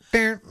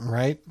influence.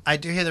 Right? I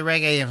do hear the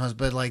reggae influence,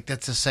 but like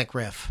that's a sick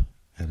riff.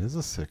 It is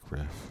a sick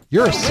riff.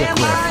 You're a sick riff.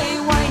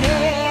 My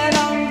white-haired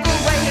uncle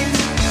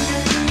waits.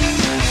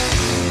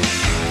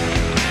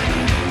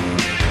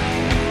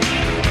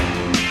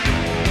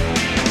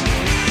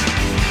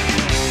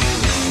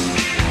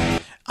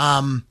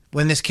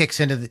 When this kicks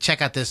into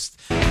check out this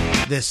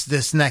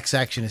next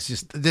section.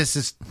 This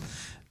is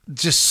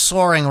just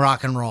soaring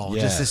rock and roll.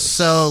 Yes. Just is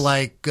so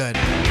like good.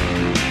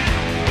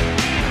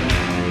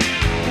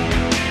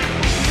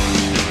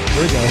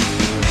 Here we go.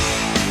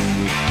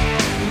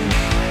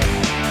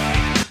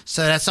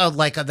 So that's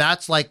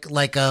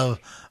like a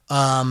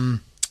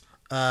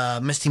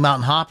Misty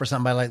Mountain Hop or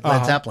something by Led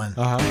Zeppelin.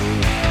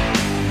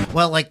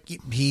 Well, like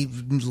he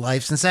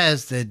lives and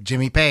says that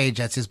Jimmy Page,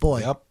 that's his boy.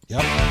 Yep.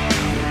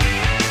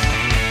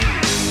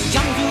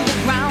 Jump to the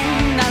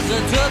ground as the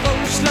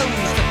turbo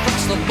slows to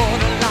cross the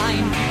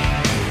borderline.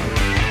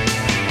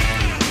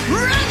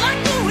 Run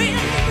like the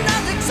wind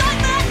as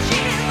excitement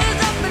shivers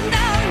up and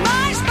down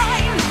my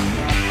spine.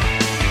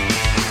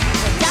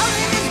 Down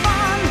in his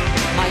barn,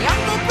 my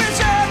uncle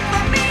preserved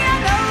for me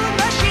an old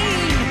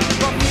machine.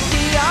 For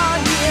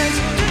 50-odd years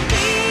to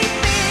keep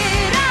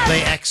it out.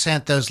 They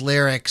accent those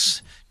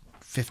lyrics.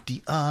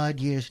 50-odd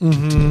years.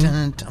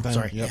 Mm-hmm. I'm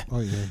sorry. Yep.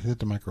 Oh yeah, hit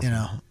the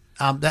microphone.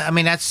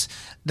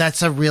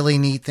 That's a really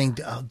neat thing.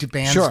 Do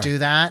bands do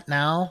that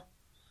now?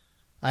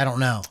 I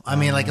don't know. I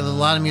mean, like a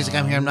lot of music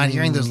I'm hearing, I'm not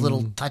hearing those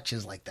little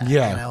touches like that.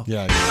 Yeah.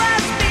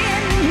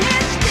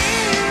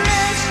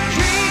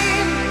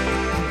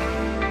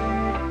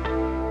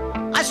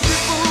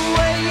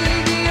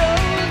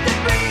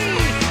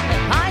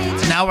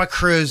 Now now we're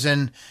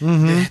cruising.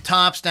 The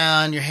top's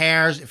down, your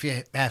hair's, if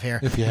you have hair,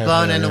 If you have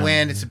blowing hair, in the yeah.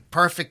 wind. It's a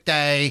perfect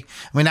day.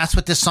 I mean, that's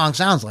what this song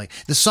sounds like.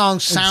 The song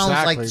sounds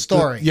like the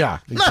story. Yeah,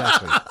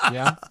 exactly.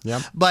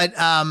 Yeah. But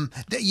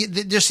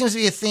there seems to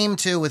be a theme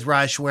too with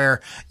Rush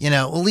where,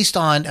 at least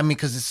on,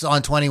 because it's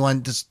on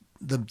 21,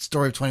 the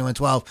story of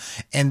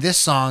 2112, and this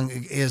song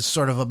is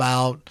sort of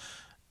about,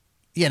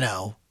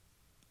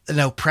 an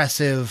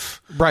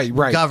oppressive Right.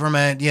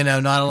 government,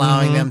 not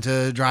allowing them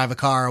to drive a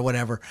car or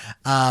whatever.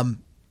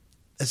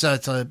 So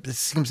it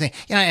seems to,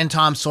 and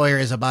Tom Sawyer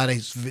is about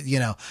a,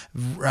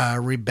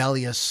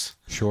 rebellious.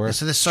 Sure.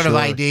 So this sort of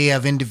idea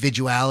of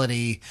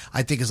individuality,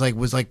 I think,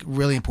 was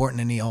really important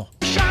to Neil.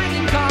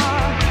 Shining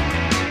car,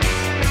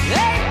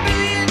 8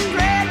 billion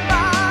red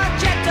bar,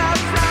 checked up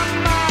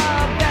from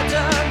a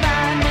better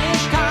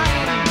vanished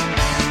time.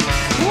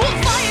 We'll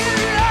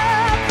fire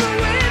up the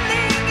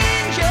whirling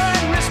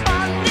engine,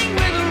 responding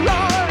with a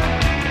roar.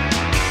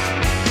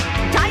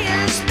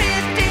 Tires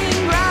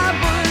spitting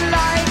gravel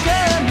like a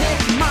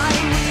hit, my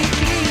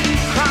weekly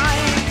cry.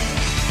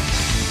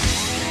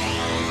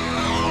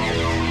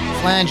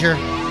 Flanger.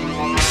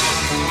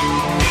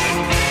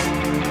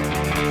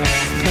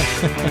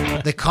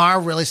 The car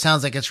really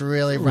sounds like it's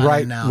really running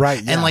Right, now.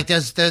 right, yeah. And like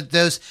those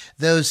hits,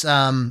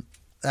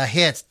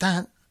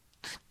 dun,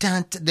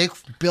 dun, they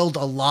build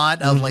a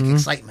lot of like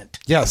excitement.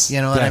 Yes, You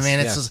know what I yes, mean?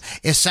 yes.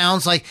 It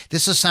sounds like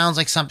sounds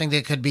like something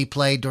that could be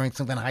played during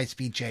some kind of high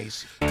speed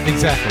chase.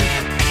 Exactly.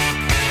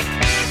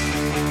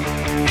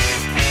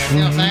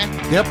 You know what I'm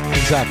saying? Yep,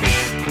 exactly.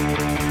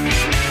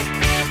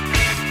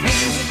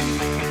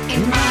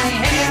 In my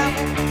hair,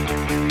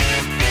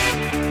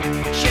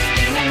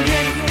 shifting and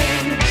drifting.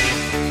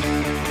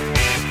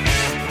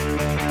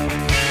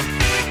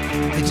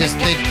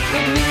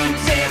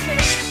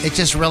 It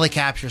just really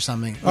captures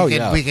something. Oh,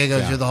 We could go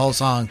yeah. through the whole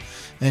song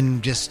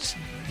and just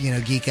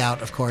geek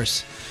out, of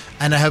course.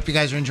 And I hope you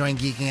guys are enjoying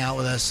geeking out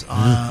with us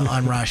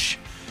on Rush.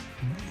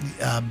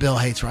 Bill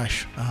hates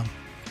Rush. No,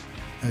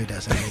 he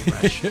doesn't hate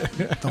Rush.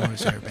 Don't worry,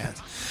 sorry,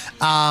 bands.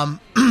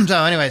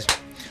 So, anyways,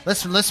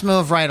 let's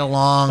move right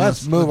along.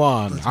 Let's move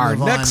on. let's Our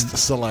move next on.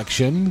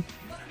 selection.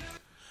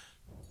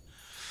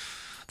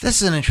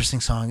 This is an interesting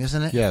song,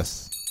 isn't it?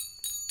 Yes.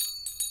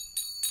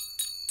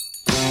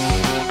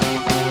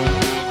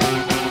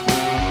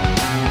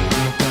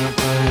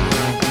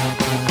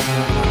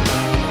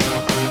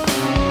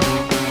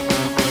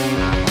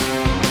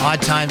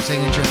 Odd time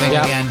signature thing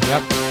Yep. again.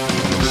 Yep.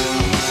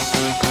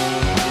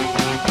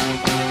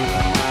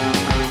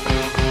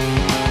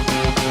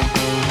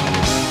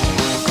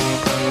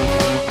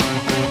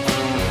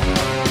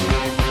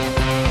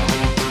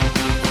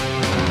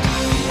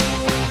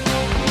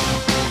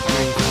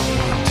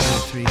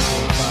 Three,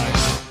 four, five.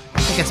 I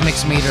think it's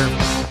mixed meter.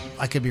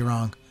 I could be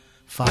wrong.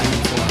 5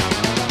 and 4.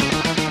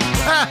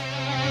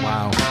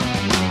 Wow.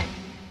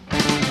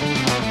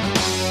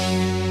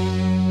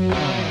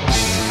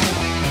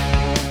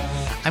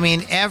 I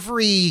mean,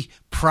 every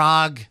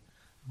prog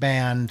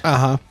band Uh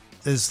huh.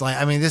 is like.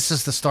 I mean, this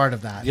is the start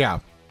of that. Yeah.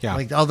 Yeah.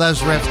 Like all those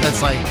riffs.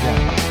 That's like.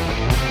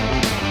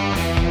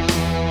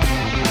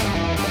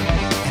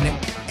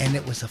 And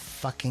it was a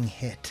fucking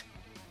hit.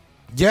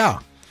 Yeah.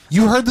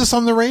 You heard this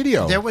on the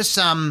radio. There was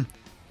some.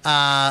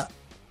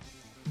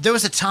 There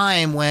was a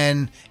time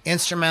when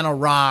instrumental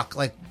rock,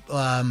 like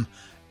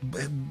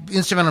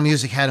instrumental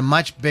music, had a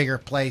much bigger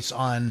place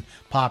on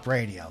pop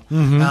radio.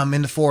 In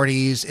the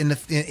 40s, in the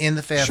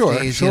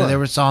 50s, Sure. there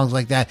were songs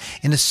like that.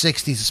 In the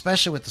 60s,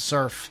 especially with the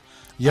surf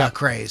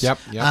craze. Yep.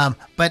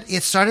 But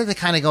it started to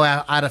kind of go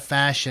out of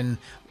fashion.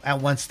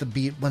 Once the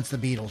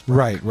Beatles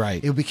broke.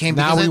 Right. It became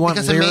Now we want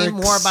because it made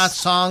lyrics. more about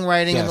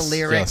songwriting and the Yes,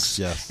 lyrics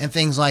yes. and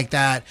things like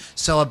that.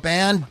 So a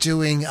band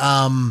doing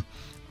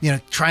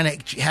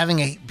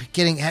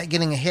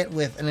getting a hit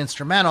with an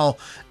instrumental,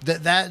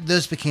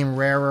 those became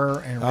rarer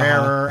and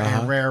rarer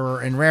and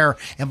rarer and rarer.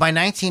 And by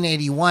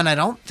 1981, I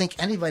don't think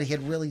anybody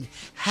had really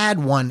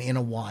had one in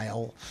a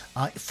while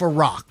for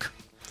rock.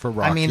 For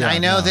rock, I mean, yeah, I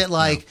know no,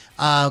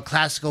 that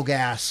Classical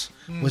Gas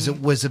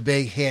was a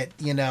big hit.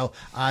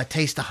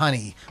 Taste of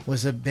Honey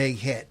was a big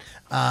hit.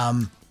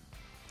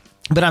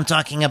 But I'm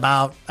talking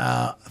about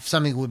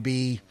something that would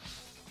be,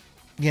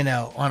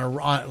 on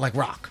like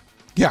rock.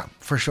 Yeah.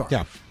 For sure.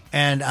 Yeah.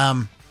 And,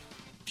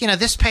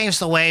 this paves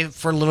the way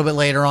for a little bit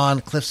later on.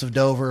 Cliffs of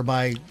Dover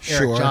by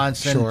Sure, Eric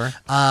Johnson. sure.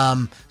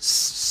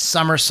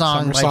 Summer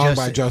Song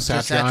by Joe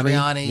Satriani.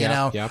 Satriani,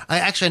 Yep.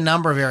 Actually, a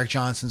number of Eric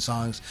Johnson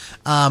songs.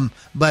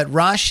 But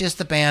Rush is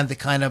the band that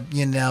kind of,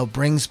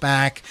 brings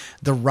back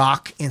the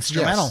rock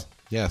instrumental.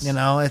 Yes.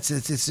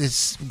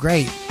 It's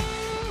great.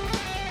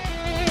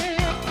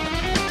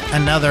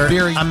 Another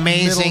Very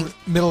amazing,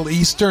 Middle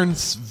Eastern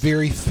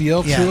very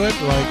feel Yeah. to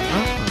it. Like,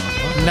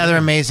 another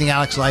amazing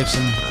Alex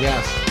Lifeson.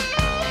 yes.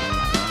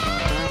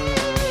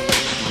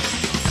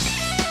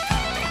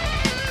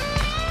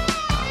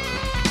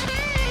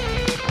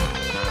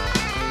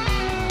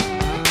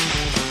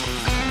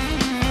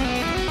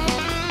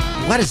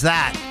 What is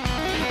that?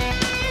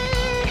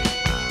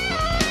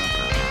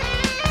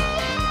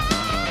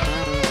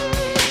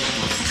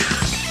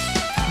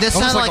 This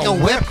Almost sounded like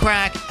a whip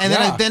crack, and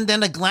Yeah. then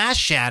the glass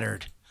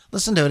shattered.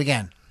 Listen to it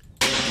again.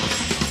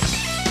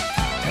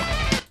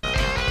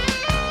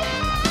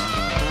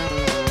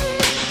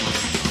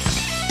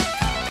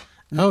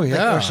 Oh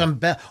yeah. Or some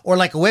or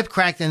like a whip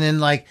crack, and then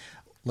like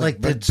the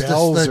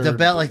bells the or-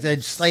 bell, like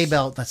the sleigh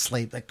bell, not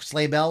sleigh, like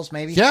sleigh bells,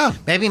 maybe. Yeah.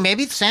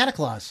 maybe it's Santa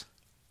Claus.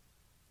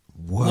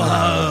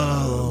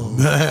 Whoa.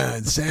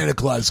 Man, Santa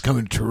Claus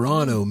coming to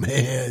Toronto,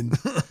 man.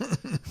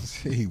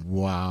 Gee,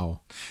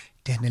 wow.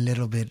 Then a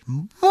little bit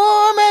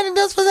more magic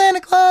dust for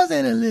Santa Claus,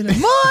 and a little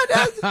more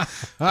dust.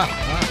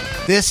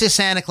 This is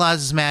Santa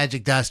Claus's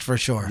magic dust for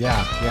sure.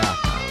 Yeah, yeah.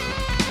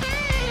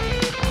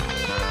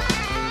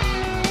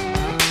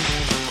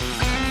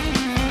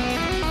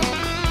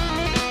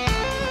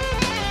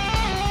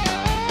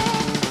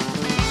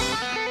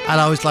 I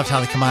always loved how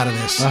they come out of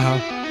this. Uh-huh.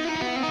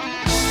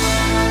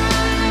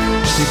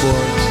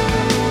 Keyboards.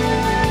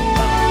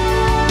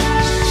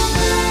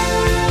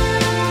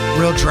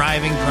 Real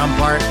driving drum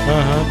part.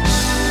 Uh-huh.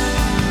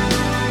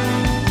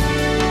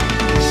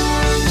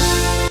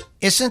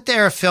 Isn't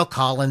there a Phil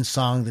Collins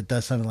song that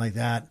does something like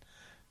that?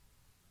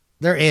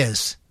 There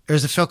is.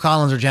 There's a Phil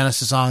Collins or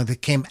Genesis song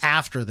that came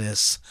after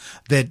this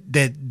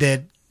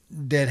that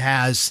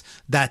has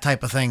that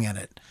type of thing in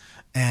it.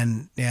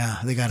 And yeah,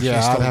 they got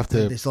Yeah, I'd have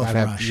to. They still I'd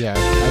have have, Rush. yeah,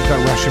 I've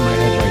got Rush in my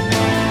head right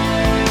now.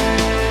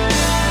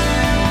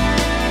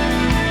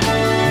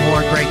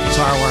 More great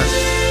guitar work.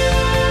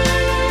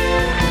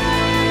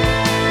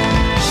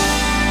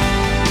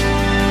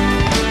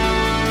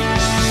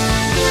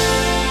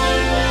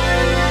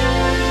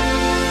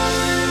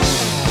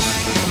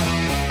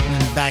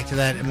 And back to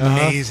that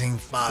amazing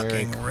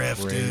fucking Very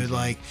riff, crazy. dude.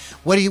 Like,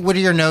 what are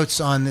your notes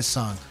on this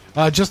song?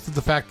 Just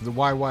the fact that the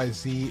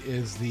YYZ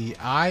is the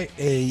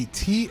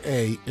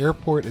IATA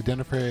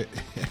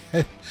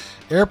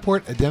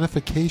Airport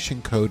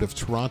Identification Code of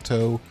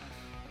Toronto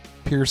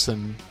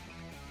Pearson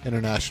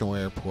International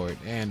Airport.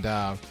 And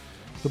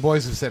the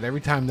boys have said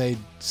every time they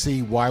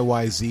see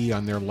YYZ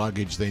on their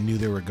luggage, they knew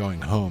they were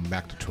going home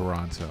back to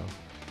Toronto.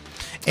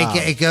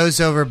 It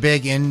goes over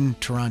big in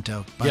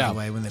Toronto, by Yeah, the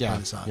way, when they yeah, play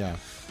the song. Yeah.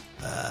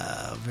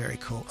 Very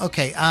cool.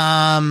 Okay.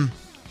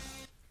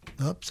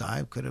 Oops,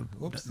 I could have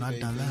not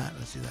done that.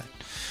 Let's do that.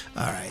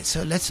 All right.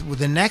 So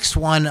the next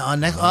one on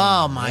next.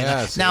 Oh my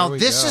yes, god! Now here we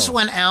this go. is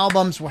when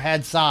albums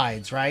had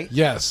sides, right?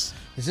 Yes.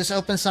 Is this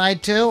open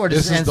side two, or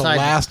does This it is end the side?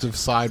 last of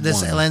side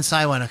This one. ends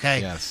side one.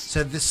 Okay. Yes.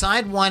 So the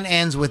side one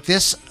ends with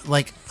this,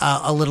 like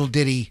a little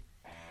ditty.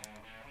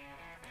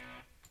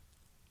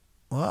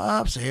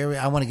 Whoops! Here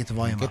I want to get the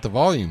volume Get up. the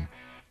volume.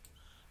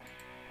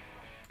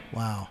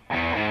 Wow.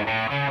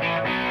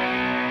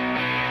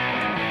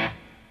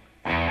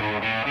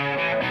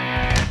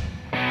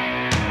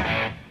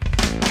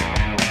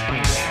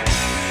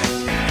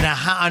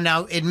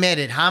 Now, admit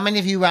it. How many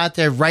of you out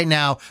there right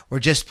now were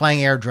just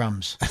playing air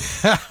drums?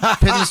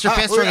 Mr.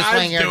 Pittsburgh was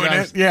playing air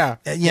drums. Yeah.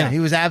 Yeah, he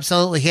was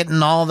absolutely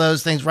hitting all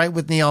those things right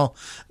with Neil.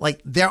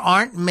 Like, there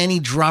aren't many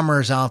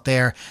drummers out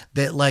there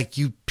that, like,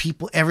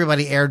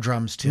 everybody air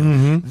drums to.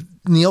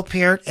 Mm-hmm. Neil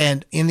Peart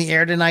and In the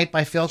Air Tonight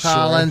by Phil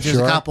Collins. There's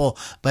sure. a couple,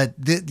 but,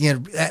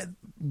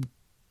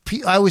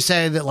 I always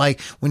say that,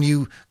 like, when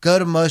you go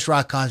to most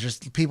rock concerts,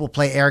 people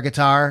play air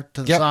guitar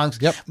to the Yep, songs.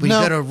 yep. When you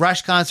No. go to a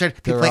Rush concert,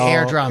 people They're play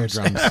air all drums.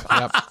 Yep.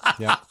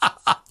 Yep.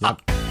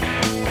 Yep.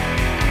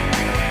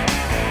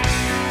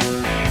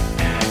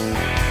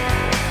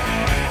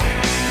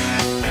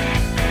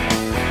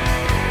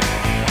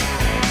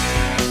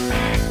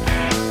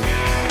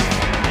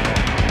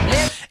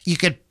 You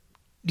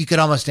could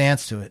almost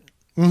dance to it.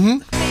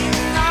 Almost.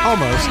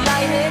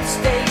 Lighted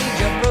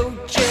stage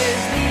approaches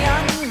the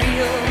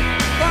unreal.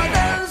 For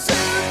those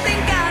who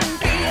think and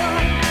feel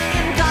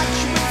in touch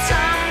with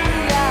some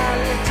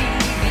reality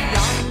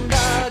beyond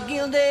the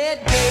gilded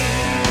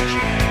cage.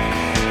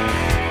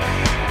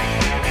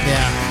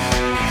 Yeah.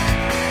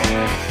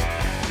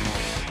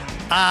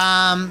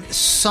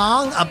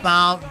 Song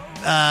about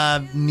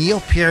Neil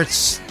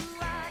Peart's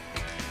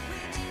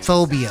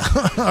phobia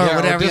or or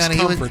whatever.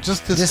 discomfort,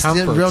 just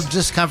discomfort. real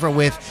discomfort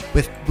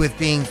with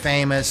being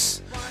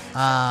famous.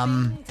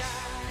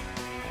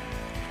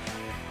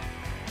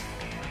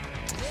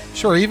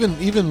 Sure.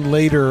 Even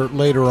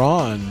later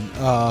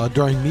on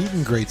during meet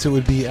and greets, it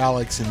would be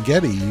Alex and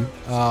Getty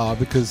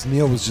because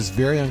Neil was just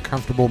very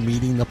uncomfortable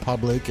meeting the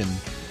public and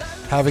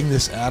having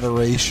this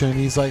adoration.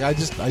 He's like, I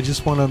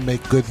just want to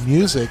make good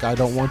music. I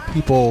don't want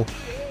people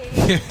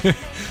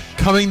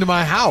coming to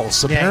my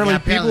house. Apparently,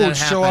 people that would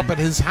show up happened.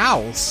 at his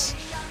house.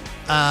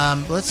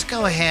 Let's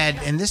go ahead,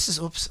 and this is.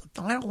 Oops,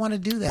 I don't want to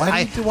do that.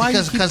 Why do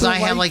you keep Because I why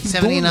have you like keep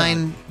doing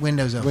 79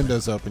 windows open.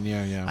 Windows open,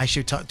 yeah. I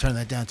should turn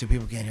that down so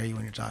people can't hear you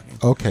when you're talking.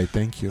 Okay,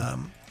 thank you.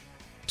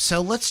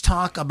 So let's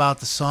talk about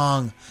the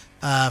song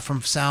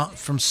from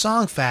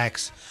Song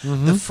Facts.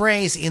 Mm-hmm. The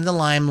phrase "in the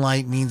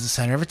limelight" means the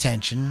center of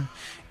attention.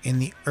 In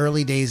the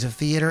early days of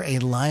theater, a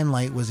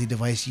limelight was a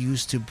device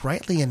used to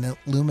brightly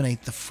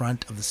illuminate the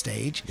front of the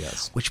stage,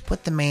 Yes. which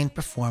put the main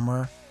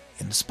performer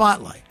in the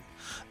spotlight.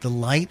 The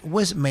light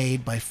was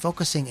made by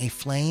focusing a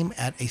flame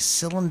at a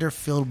cylinder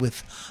filled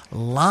with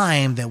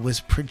lime that was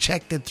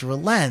projected through a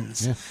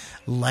lens. Yeah.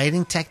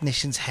 Lighting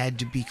technicians had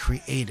to be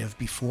creative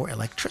before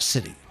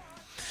electricity.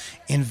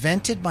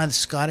 Invented by the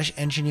Scottish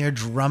engineer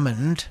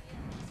Drummond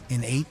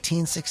in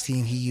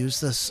 1816, he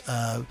used this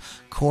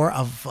core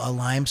of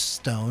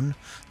limestone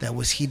that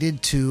was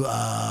heated to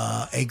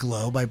a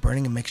glow by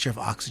burning a mixture of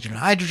oxygen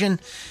and hydrogen,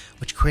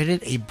 which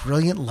created a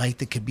brilliant light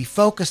that could be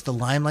focused. The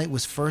limelight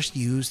was first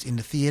used in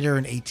the theater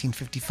in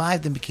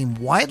 1855, then became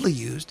widely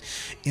used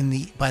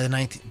by the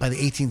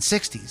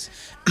 1860s.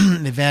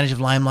 The advantage of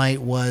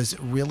limelight was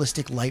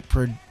realistic light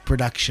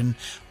production,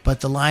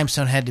 but the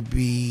limestone had to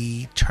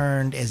be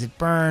turned as it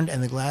burned,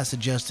 and the glass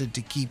adjusted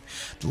to keep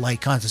the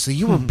light constant. So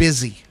you were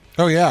busy.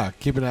 Oh yeah,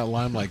 keeping that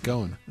limelight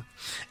going.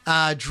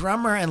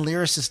 Drummer and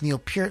lyricist Neil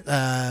Peart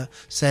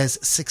says,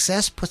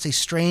 success puts a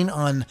strain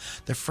on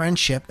the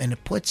friendship, and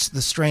it puts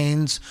the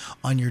strains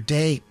on your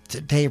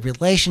day-to-day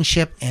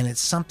relationship, and it's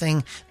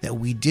something that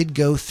we did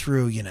go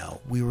through, you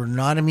know. We were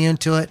not immune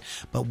to it,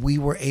 but we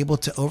were able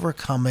to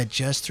overcome it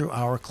just through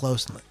our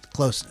closeness,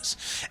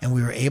 and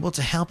we were able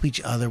to help each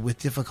other with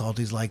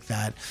difficulties like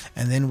that,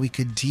 and then we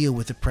could deal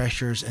with the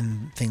pressures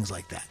and things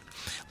like that.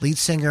 Lead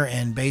singer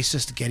and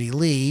bassist Geddy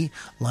Lee,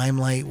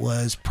 Limelight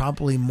was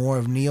probably more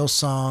of Neil's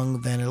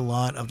song than a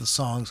lot of the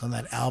songs on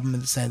that album,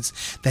 in the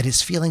sense that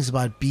his feelings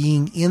about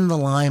being in the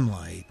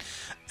limelight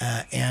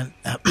and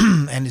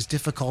his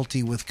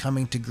difficulty with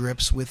coming to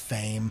grips with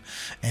fame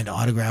and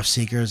autograph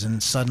seekers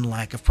and sudden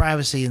lack of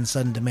privacy and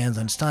sudden demands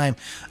on his time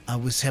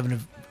was having a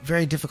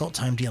very difficult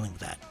time dealing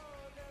with that.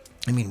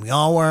 I mean, we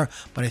all were,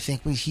 but I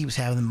think he was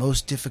having the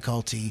most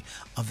difficulty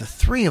of the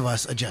three of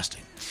us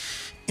adjusting.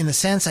 In the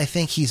sense, I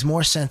think he's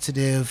more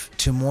sensitive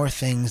to more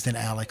things than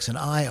Alex and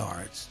I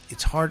are.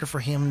 It's harder for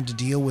him to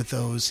deal with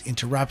those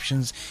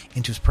interruptions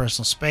into his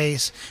personal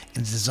space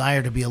and the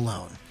desire to be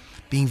alone.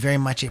 Being very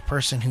much a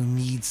person who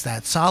needs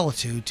that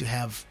solitude, to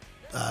have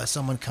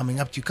someone coming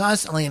up to you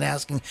constantly and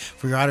asking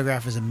for your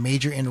autograph is a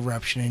major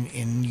interruption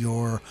in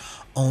your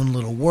own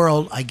little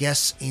world. I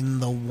guess in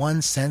the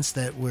one sense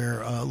that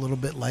we're a little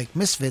bit like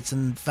misfits,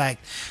 in the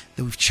fact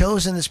that we've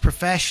chosen this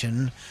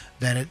profession,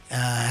 that it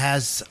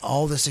has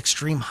all this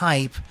extreme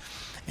hype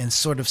and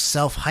sort of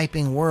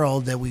self-hyping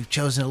world that we've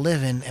chosen to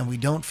live in, and we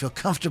don't feel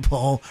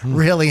comfortable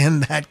really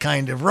in that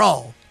kind of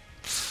role.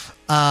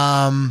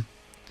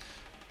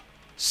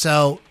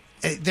 So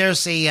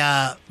there's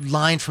a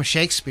line from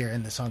Shakespeare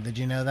in the song. Did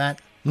you know that?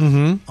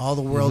 Mm-hmm. All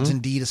the world's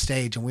indeed a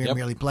stage, and we're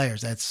merely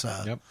players. That's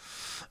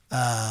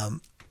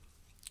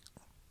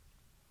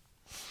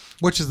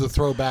which is the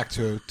throwback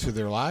to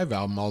their live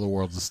album, All the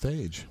World's a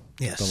Stage.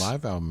 Yes. The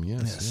live album,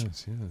 yes.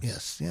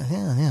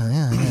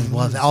 Yeah.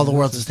 Well, All the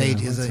World's a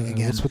Stage is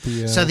again. What's with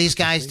the, so these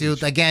guys do,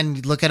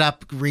 again, look it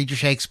up, read your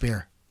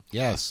Shakespeare.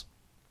 Yes.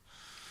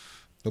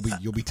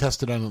 You'll be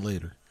tested on it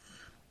later.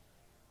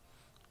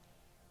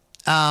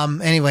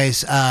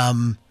 Anyways,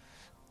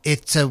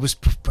 it was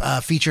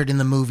featured in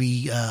the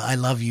movie I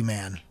Love You,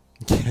 Man.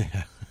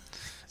 Yeah.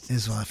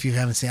 As well, if you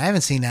haven't seen, I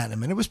haven't seen that in a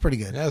minute. It was pretty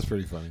good. Yeah, it's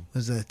pretty funny.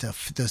 Was it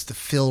does the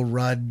Phil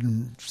Rudd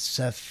and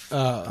Seth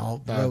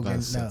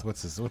Rogen? Seth, No.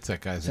 What's that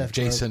guy's Seth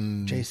name?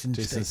 Rogen, Jason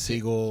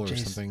Segel or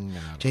something?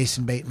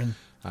 Jason Bateman.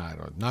 I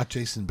don't know. Not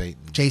Jason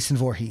Bateman. Jason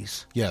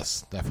Voorhees.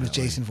 Yes, It definitely. was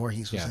Jason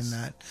Voorhees was Yes. in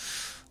that.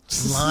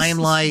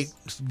 Limelight.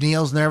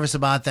 Neil's nervous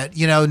about that.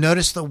 You know,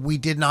 notice that we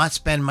did not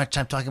spend much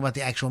time talking about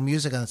the actual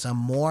music on the song,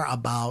 more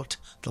about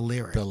the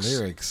lyrics. The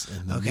lyrics.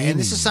 And the Okay, and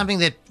this is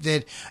meaning. something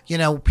that you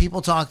know,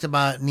 people talked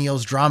about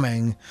Neil's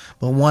drumming,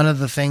 but one of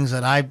the things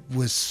that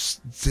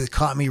that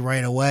caught me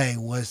right away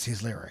was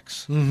his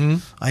lyrics. Mm-hmm.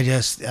 I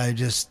just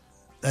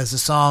as a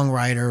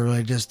songwriter,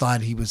 I just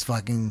thought he was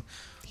fucking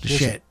the He has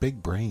shit. a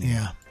big brain.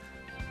 Yeah.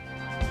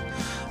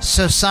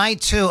 So side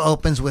 2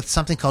 opens with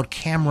something called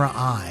Camera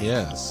Eye.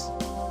 Yes.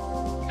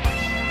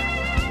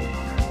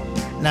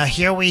 Now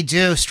here we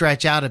do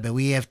stretch out a bit.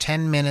 We have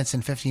 10 minutes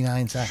and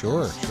 59 seconds.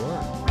 Sure.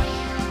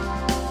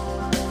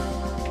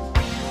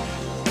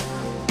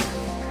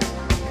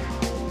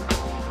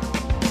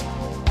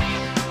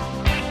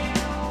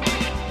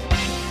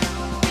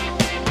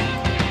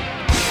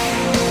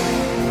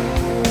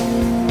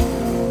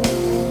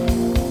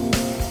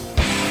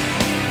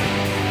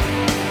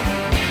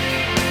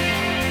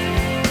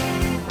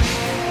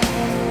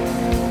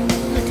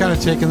 They're kind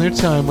of taking their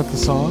time with the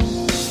song,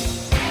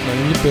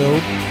 letting you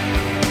build.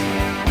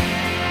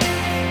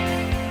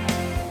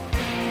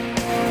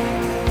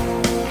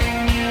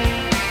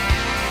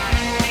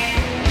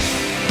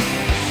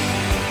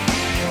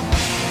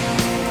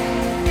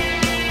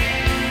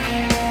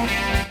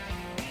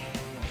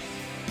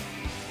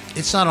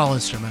 It's not all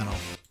instrumental.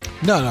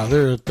 No,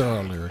 there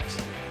are lyrics.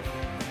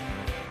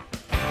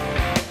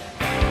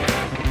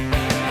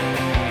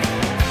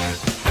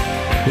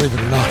 Believe it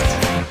or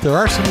not, there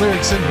are some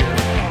lyrics in here.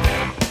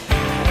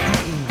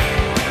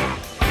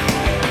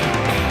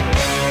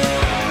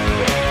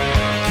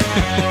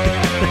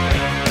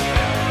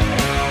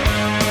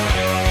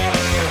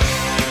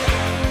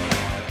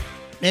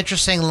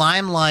 Interesting.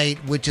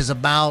 Limelight, which is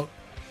about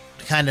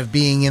kind of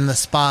being in the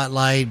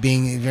spotlight,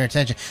 being in your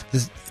attention.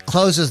 This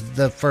closes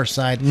the first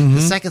side.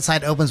 The second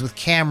side opens with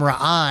camera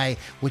eye,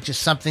 which is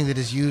something that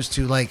is used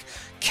to like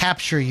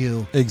capture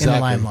you in the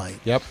limelight.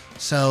 Yep.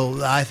 So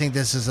I think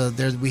this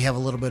is we have a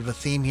little bit of a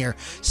theme here.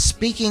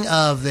 Speaking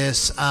of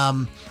this,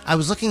 I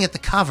was looking at the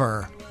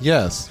cover,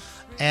 Yes.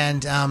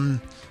 and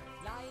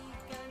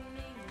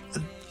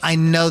I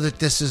know that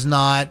this is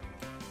not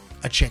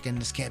a chicken.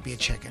 This can't be a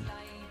chicken.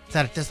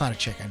 That's not a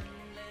chicken.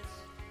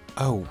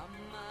 Oh.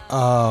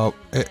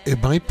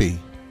 It might be.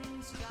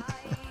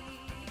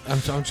 I'm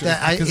sure.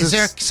 Is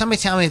there somebody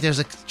tell me if there's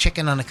a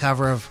chicken on the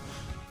cover of,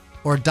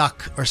 or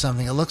duck or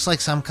something? It looks like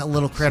some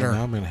little critter.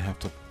 Now I'm going to have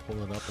to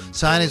pull it up.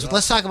 So anyways,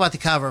 let's talk about the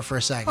cover for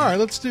a second. All right,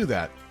 let's do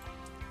that.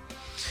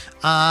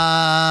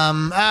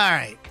 All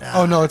right.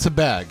 Oh, no, it's a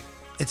bag.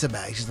 It's a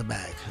bag. It's just a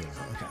bag. Okay.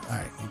 All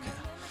right. Okay.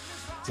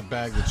 It's a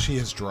bag that she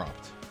has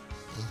dropped.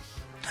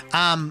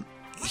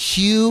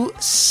 Hugh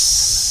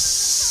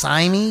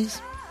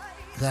Symes.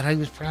 Is that how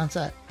you pronounce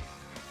that?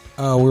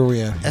 Where are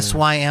we at? here?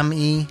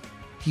 Syme.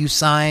 Hugh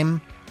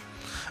Syme.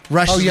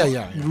 Rush's,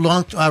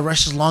 yeah.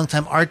 Rush's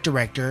longtime art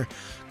director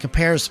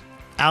compares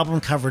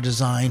album cover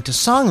design to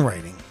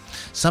songwriting.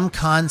 Some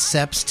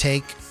concepts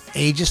take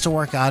ages to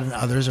work out and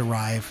others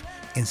arrive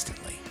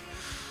instantly.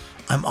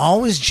 I'm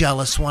always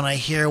jealous when I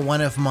hear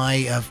one of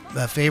my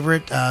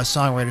favorite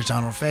songwriters,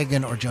 Donald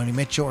Fagen or Joni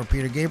Mitchell or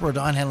Peter Gabriel or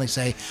Don Henley,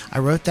 say, I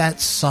wrote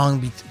that song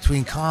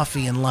between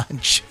coffee and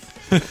lunch.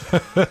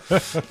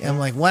 I'm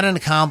like, what an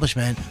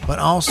accomplishment. But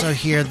also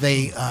here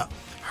they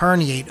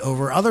herniate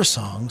over other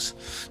songs,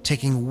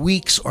 taking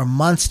weeks or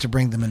months to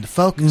bring them into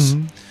focus.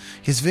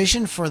 His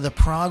vision for the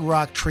prog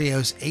rock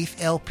trio's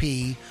 8th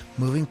LP,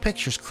 Moving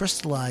Pictures,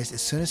 crystallized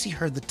as soon as he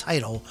heard the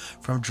title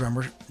from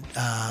drummer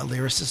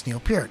lyricist Neil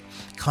Peart.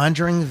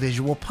 Conjuring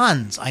visual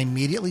puns, I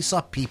immediately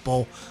saw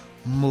people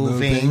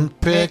moving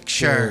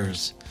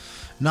pictures.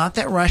 Not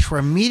that Rush were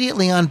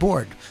immediately on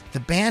board.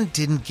 The band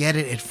didn't get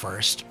it at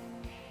first.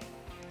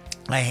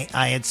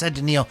 I had said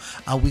to Neil,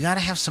 we got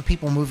to have some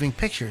people moving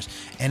pictures.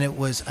 And it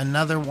was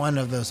another one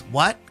of those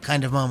what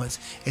kind of moments.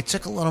 It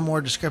took a little more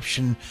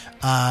description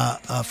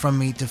from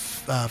me to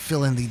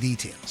fill in the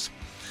details.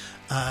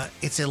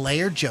 It's a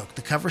layered joke.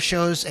 The cover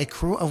shows a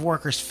crew of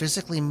workers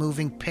physically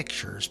moving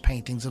pictures,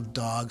 paintings of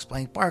dogs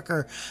playing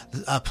poker,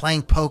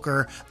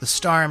 the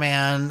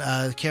Starman,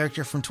 the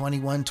character from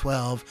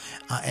 2112,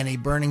 and a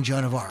burning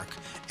Joan of Arc,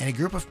 and a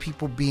group of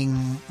people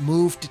being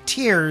moved to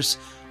tears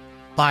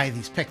by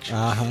these pictures.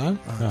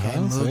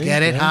 See?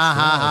 Get it? Yes, Ha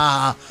ha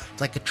ha!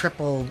 It's like a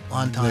triple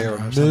entendre.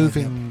 They're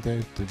moving.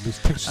 These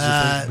pictures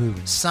are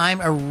moving.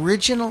 Syme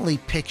originally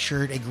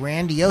pictured a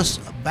grandiose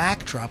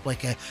backdrop,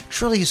 like a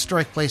truly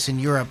historic place in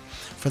Europe,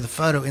 for the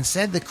photo.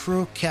 Instead, the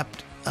crew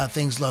kept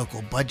things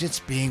local, budgets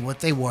being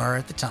what they were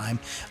at the time.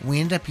 We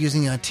ended up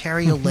using the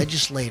Ontario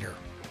legislature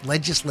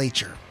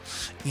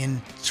in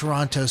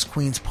Toronto's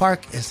Queen's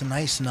Park as a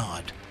nice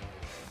nod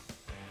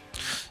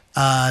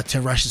to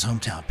Rush's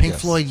hometown. Pink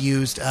Floyd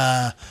used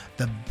the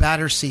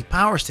Battersea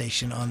Power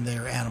Station on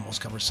their Animals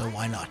cover, so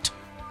why not?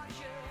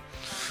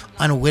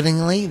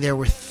 Unwittingly, there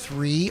were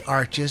 3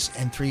 arches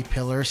and 3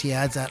 pillars. He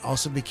adds that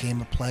also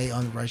became a play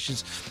on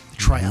Rush's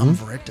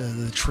triumvirate,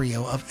 the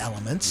trio of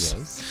elements.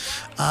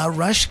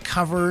 Rush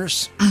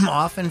covers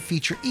often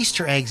feature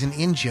Easter eggs and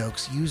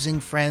in-jokes using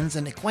friends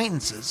and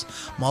acquaintances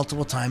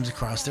multiple times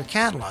across their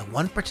catalog.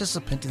 One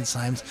participant in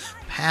Syme's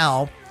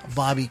pal,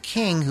 Bobby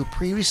King, who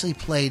previously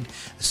played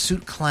the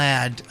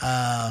suit-clad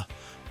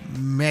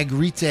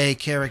Magritte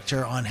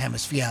character on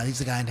Hemisphere. Yeah, he's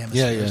the guy in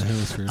Hemisphere.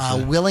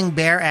 Hemisphere. Willing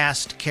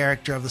bare-assed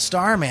character of the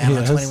Starman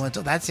on 21.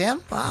 That's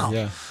him? Wow.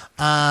 Yeah.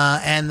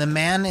 And the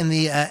man in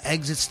the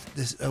exits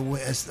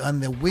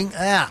on the wing,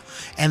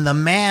 and the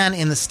man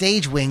in the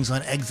stage wings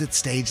on exit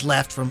stage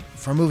left from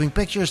Moving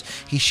Pictures.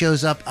 He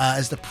shows up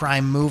as the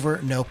prime mover.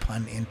 No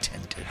pun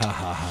intended.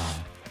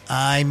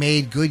 I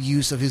made good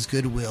use of his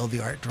goodwill, the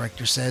art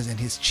director says, and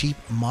his cheap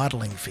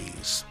modeling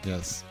fees.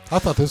 Yes. I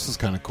thought this was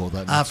kind of cool.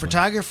 That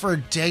photographer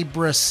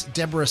Deborah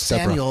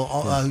Samuel,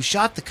 who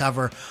shot the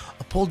cover,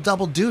 pulled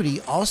double duty,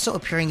 also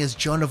appearing as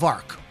Joan of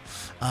Arc.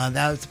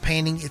 That the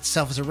painting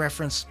itself is a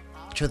reference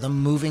to the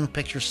Moving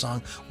Picture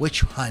song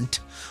 "Witch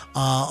Hunt."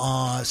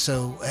 And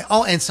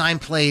Syme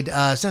played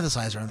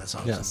synthesizer on that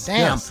song. Yes. So,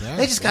 damn,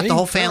 they just got the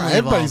whole family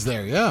involved. Everybody's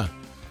there. Yeah.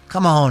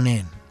 Come on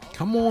in.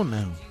 Come on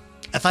now.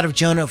 I thought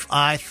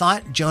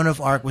Joan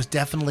of Arc was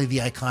definitely the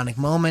iconic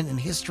moment in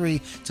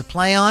history to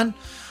play on.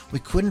 We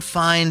couldn't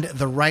find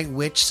the right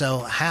witch, so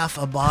half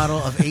a bottle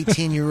of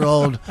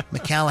 18-year-old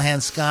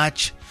McCallahan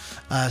Scotch,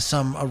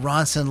 some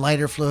Ronson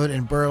lighter fluid,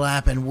 and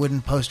burlap and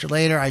wooden poster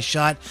later. I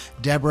shot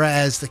Deborah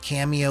as the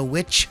cameo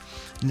witch.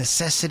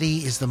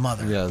 Necessity is the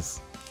mother.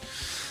 Yes.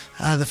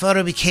 The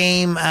photo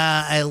became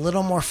a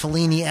little more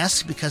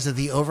Fellini-esque because of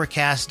the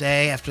overcast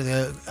day after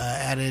they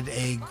added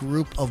a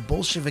group of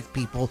Bolshevik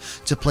people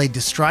to play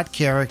distraught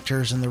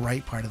characters in the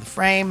right part of the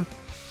frame.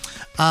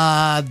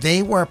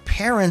 They were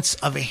parents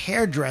of a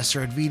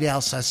hairdresser at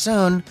Vidal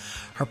Sassoon.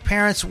 Her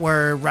parents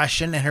were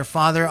Russian, and her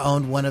father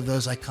owned one of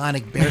those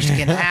iconic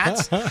bearskin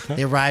hats.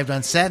 They arrived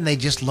on set, and they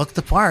just looked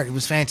the part. It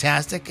was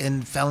fantastic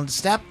and fell into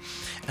step.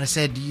 And I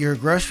said, your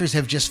groceries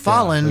have just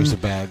fallen. There's a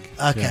bag.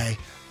 Okay.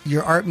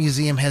 Your art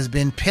museum has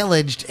been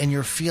pillaged, and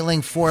you're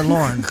feeling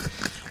forlorn.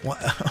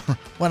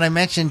 When I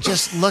mentioned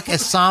just look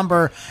as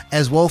somber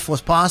as Wolf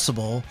was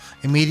possible,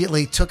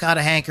 immediately took out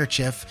a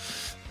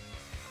handkerchief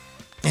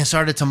and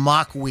started to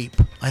mock weep.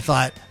 I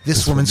thought,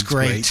 this woman's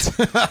great.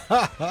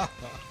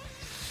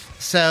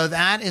 So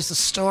that is the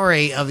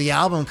story of the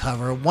album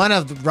cover, one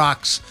of the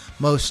rock's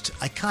most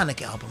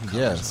iconic album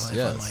covers, if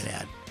I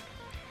might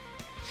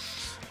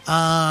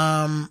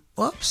add.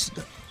 Whoops.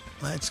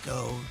 Let's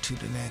go to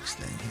the next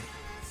thing here.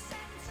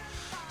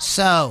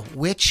 So,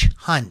 Witch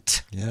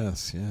Hunt.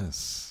 Yes,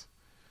 yes.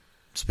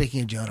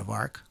 Speaking of Joan of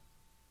Arc.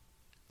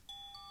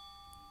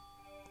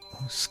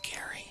 Oh,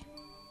 scary.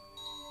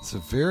 It's a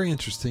very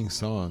interesting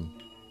song,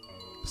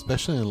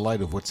 especially in light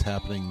of what's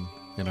happening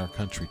in our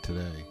country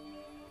today.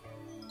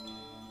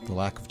 The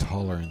lack of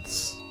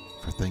tolerance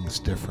for things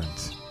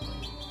different.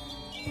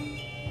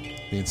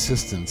 The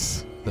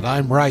insistence that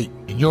I'm right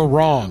and you're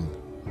wrong.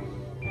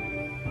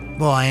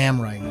 Well, I am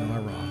right. No,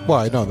 I'm wrong. Well,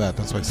 I know that.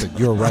 That's why I said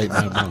you're right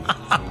and I'm wrong.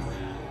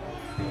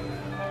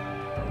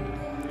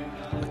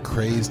 A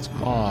crazed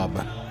mob.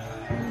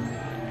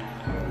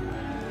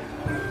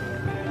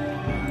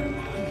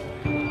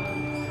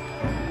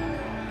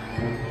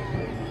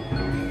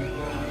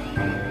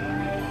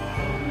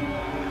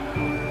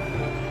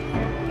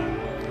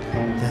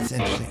 That's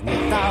interesting.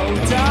 Without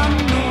a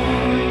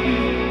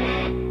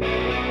moon,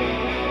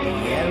 the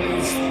air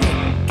is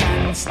thick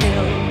and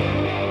still.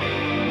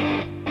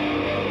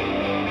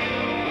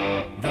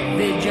 The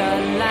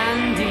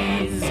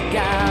vigilantes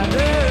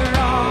gather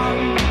on.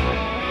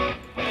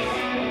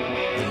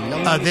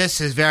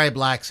 This is very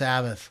Black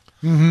Sabbath.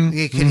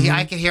 Mm-hmm.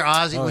 I could hear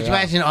Ozzy. Would you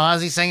imagine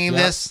Ozzy singing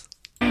this?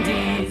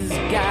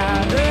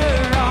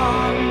 Gather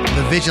on.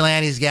 The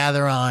vigilantes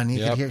gather on.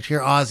 You could hear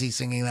Ozzy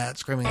singing that,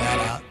 screaming that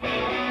out.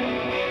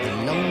 The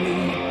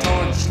lonely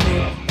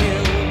torch-lit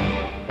hill.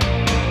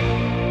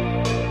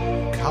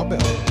 Cowbell.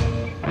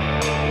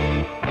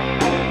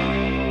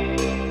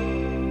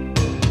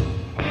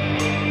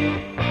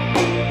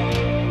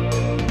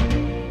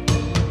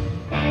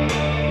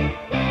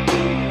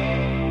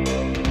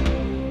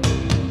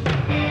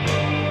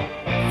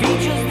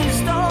 Features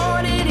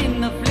distorted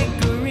in the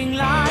flickering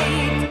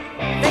light.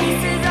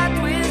 Faces are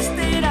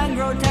twisted and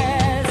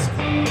grotesque.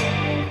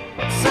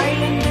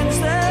 Silent and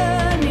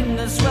stern in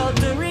the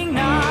sweltering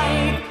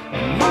night.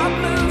 Mob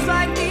moves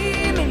like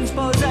demons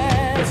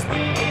possessed.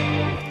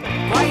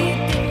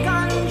 Quiet in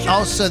conscience.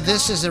 Also,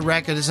 this is a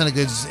record. This is a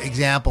good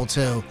example,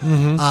 too.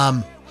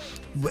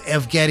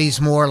 Of Getty's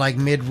more like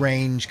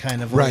mid-range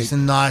kind of voice Right,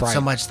 and not right. so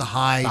much the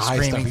high The high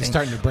screaming stuff. thing. He's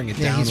starting to bring it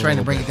down He's a trying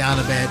to little bring bit. it down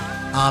a bit.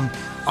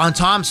 On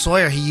Tom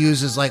Sawyer, he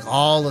uses like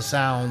all the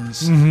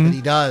sounds that he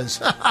does,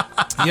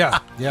 Yeah,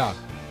 yeah.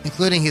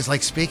 including his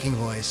like speaking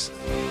voice.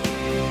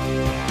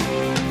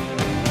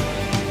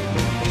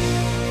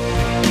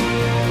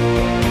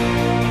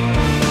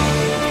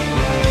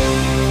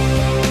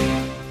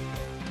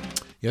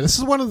 Yeah, this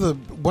is one of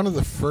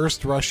the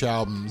first Rush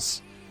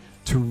albums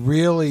to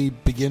really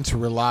begin to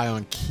rely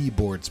on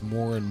keyboards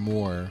more and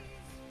more.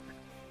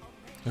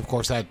 And of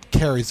course, that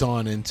carries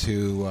on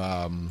into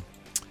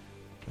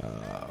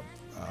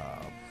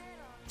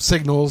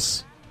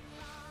Signals.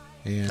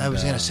 And I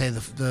was going to say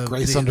the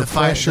Grace the, Under the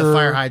fire, Pressure. the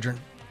fire hydrant.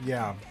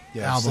 yeah,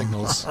 album.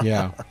 Signals.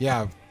 Yeah,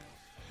 yeah.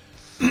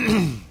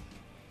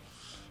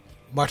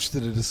 Much to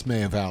the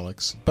dismay of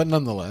Alex, but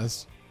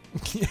nonetheless,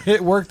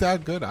 it worked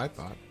out good, I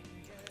thought.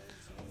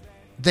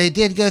 They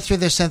did go through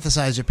their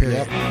synthesizer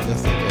period. Yep,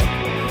 yes, they did.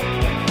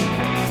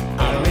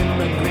 Are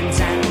immigrants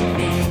and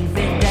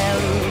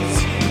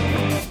infidels.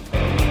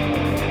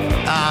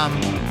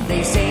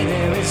 They say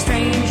there is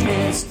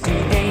strangeness to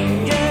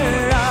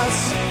danger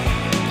us.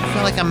 I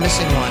feel like I'm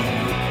missing one.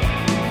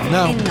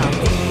 No, In our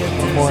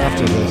one more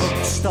after this.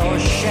 bookstore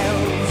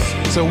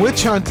shelves. So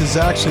Witch Hunt is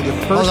actually the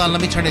first. Hold on,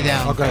 let me turn it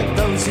down. Okay.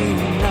 Those who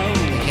know.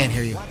 I can't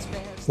hear you.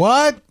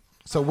 What?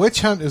 So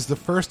Witch Hunt is the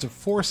first of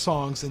 4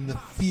 songs in the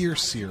Fear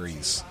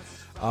series.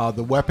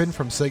 The Weapon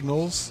from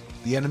Signals,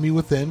 The Enemy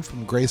Within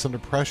from Grace Under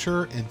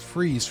Pressure, and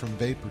Freeze from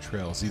Vapor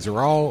Trails. These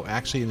are all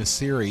actually in a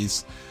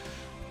series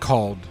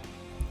called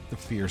the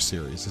Fear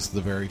series. This is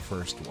the very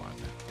first one.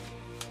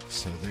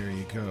 So there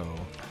you go.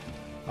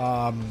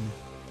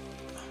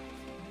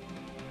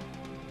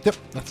 Yep,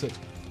 that's it.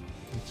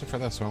 That's it for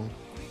that song.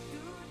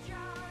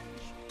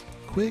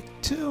 Quick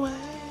to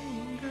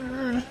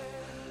anger.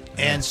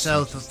 And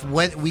so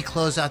what we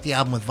close out the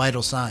album with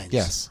Vital Signs.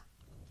 Yes.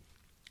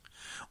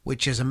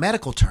 Which is a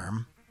medical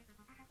term.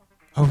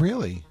 Oh,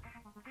 really?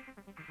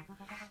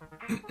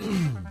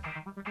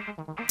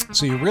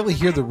 So you really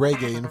hear the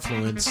reggae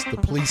influence, the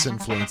Police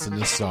influence in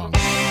this song.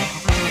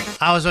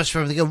 I was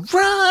watching from to go,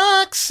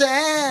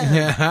 Roxanne!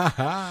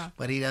 Yeah.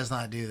 But he does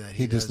not do that.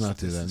 He does not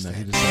do that. No,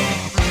 he does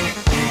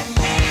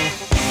not.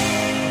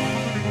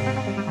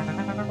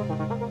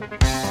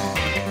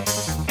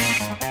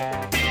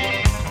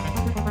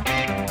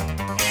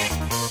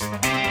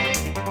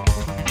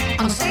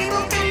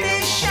 unstable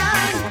condition,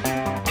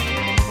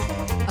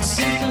 a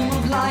symptom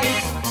of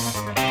life.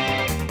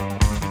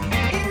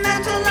 In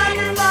mental and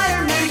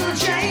environmental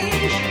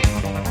change,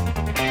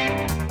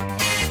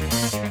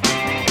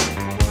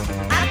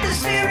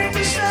 atmospheric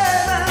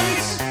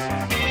disturbance,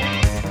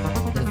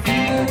 the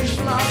feverish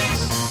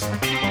flux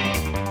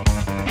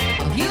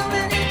of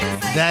human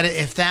interface. That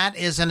if that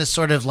isn't a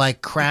sort of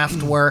like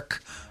craft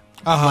work,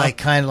 like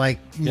kind of like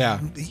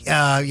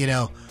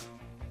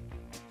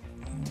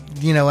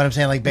you know what I'm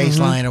saying, like bass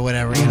line or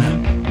whatever, you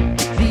know,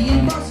 The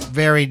impossible.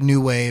 very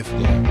new wave.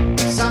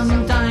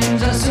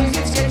 Sometimes our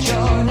circuits get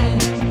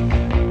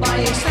shorted by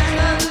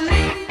external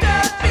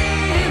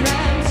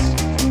interference.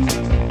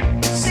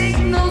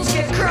 Signals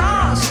get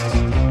crossed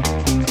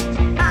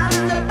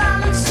and the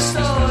balance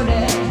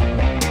distorted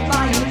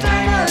by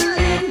internal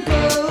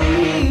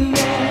incoherence.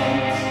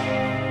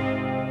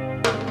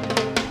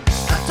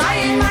 A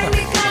tired mind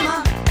become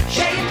a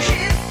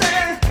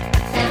shapeshifter.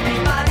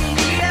 Everybody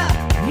need a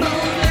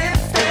mood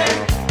lifter.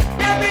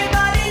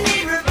 Everybody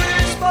need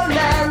reverse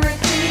polarity.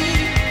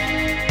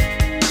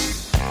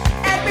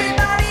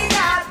 Everybody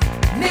got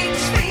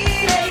mixed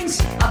feelings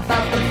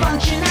about the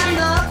function and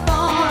the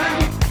form.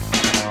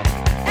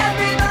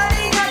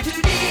 Everybody got to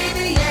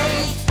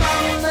deviate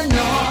from the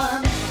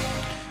norm.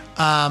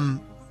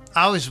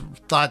 I always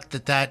thought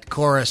that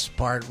chorus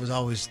part was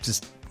always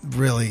just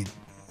really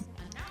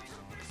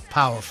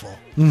powerful.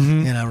 You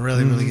know,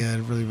 really, really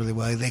good, really, really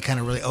well. They kind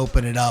of really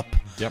open it up.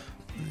 Yep.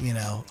 You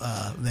know,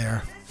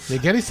 there. Yeah,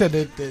 Geddy said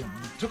it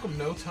took him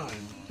no time.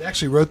 They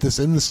actually wrote this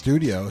in the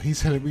studio. He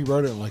said we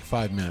wrote it in like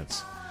 5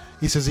 minutes.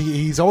 He says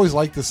he's always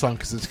liked this song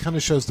because it kind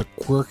of shows the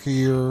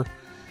quirkier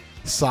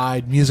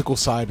side, musical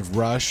side of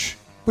Rush,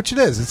 which it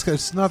is.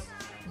 It's not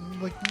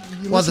like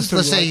Well,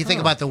 let's say you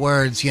think about the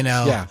words. You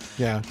know.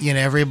 Yeah. You know,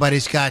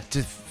 everybody's got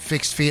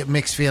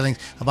mixed feelings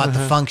about the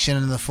function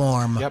and the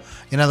form. Yep.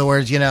 In other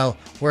words, you know,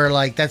 we're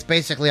like, that's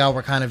basically all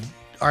we're kind of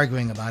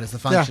arguing about is the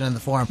function and the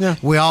form. Yeah.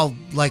 We all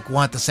like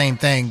want the same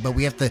thing, but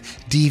we have to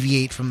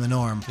deviate from the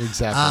norm.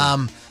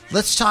 Exactly.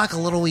 Let's talk a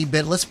little wee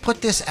bit. Let's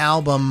put this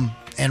album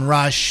and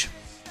Rush.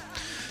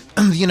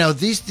 You know,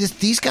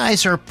 these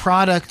guys are a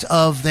product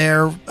of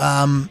their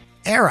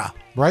era.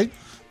 Right?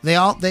 They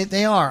are.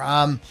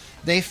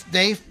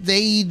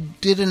 They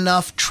did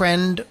enough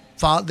trend.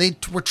 They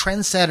were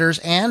trendsetters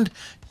and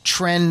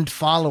trend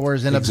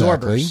followers and Exactly.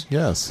 absorbers.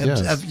 Yes.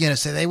 You know,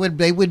 so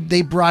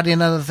they brought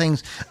in other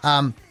things.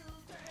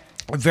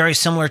 Very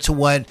similar to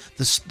what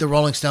the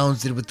Rolling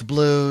Stones did with the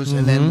blues,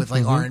 and then with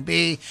like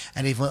R&B,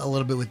 and even a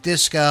little bit with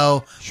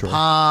disco,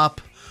 pop.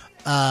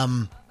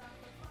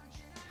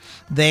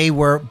 They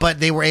were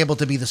able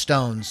to be the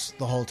Stones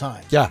the whole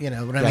time. Yeah. You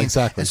know what I Yeah, mean?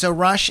 exactly. And so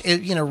Rush,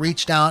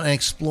 reached out and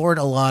explored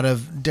a lot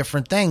of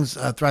different things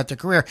throughout their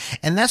career.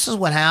 And this is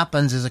what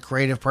happens as a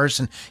creative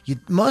person.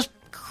 Most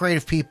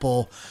creative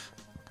people,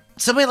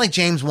 somebody like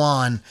James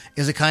Wan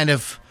he's kind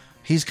of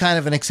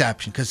an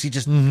exception because he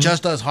just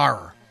does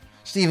horror.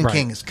 Stephen Right.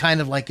 King is kind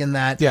of like in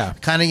that, Yeah.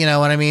 you know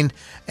what I mean?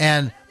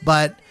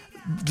 But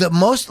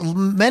most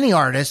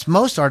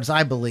artists,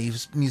 I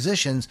believe,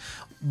 musicians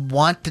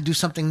want to do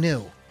something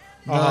new.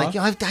 They're like,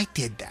 I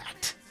did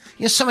that.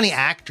 You know, so many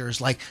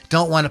actors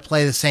don't want to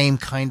play the same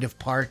kind of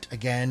part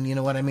again. You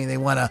know what I mean? They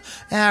want to,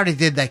 I already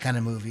did that kind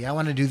of movie. I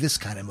want to do this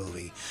kind of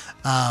movie.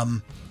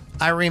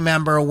 I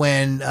remember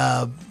when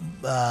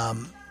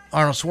Arnold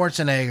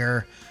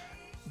Schwarzenegger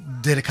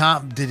did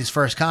his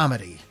first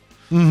comedy.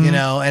 You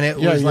know, and it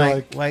was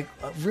like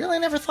really, I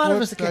never thought of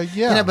it as a kid.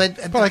 yeah. You know,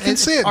 but I can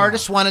see it now.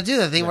 Artists want to do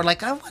that. They were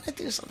like, I want to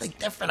do something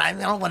different. I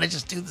don't want to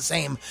just do the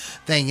same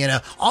thing. You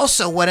know.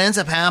 Also, what ends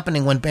up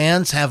happening when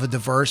bands have a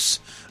diverse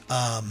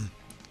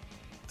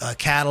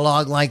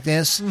catalog like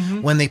this,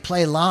 when they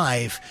play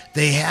live,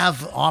 they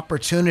have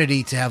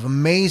opportunity to have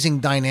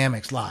amazing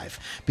dynamics live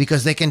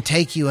because they can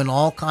take you in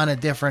all kind of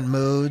different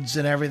moods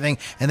and everything,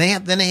 and they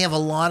have a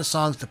lot of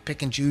songs to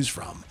pick and choose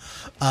from.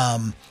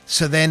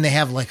 So then they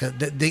have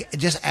it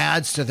just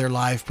adds to their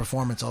live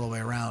performance all the way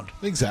around.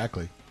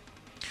 Exactly.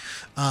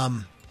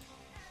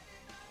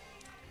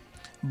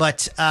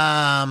 But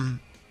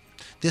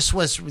this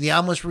was the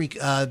album was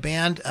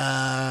banned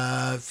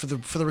for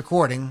the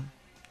recording.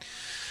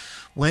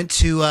 Went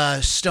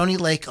to Stony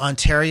Lake,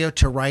 Ontario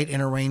to write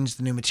and arrange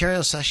the new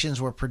material.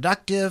 Sessions were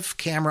productive.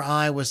 Camera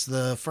Eye was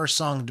the first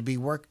song to be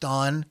worked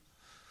on.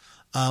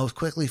 Was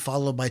quickly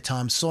followed by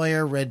Tom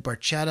Sawyer, Red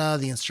Barchetta,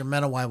 the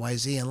instrumental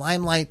YYZ, and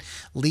Limelight.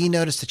 Lee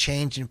noticed a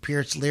change in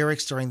Peart's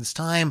lyrics during this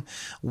time,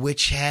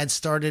 which had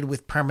started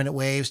with Permanent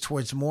Waves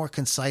towards more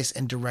concise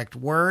and direct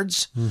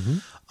words.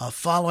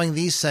 Following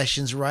these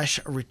sessions, Rush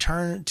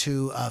returned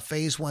to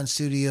Phase One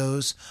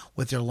Studios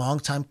with their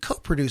longtime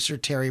co-producer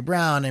Terry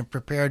Brown and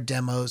prepared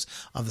demos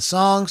of the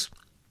songs.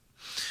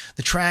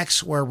 The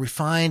tracks were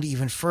refined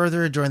even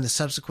further during the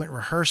subsequent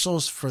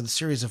rehearsals for the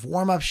series of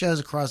warm-up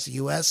shows across the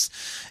U.S.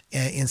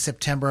 in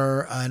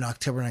September and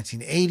October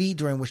 1980,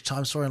 during which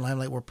Tom Sawyer and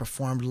Limelight were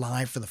performed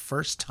live for the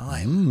first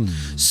time.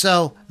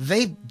 So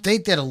they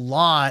did a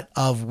lot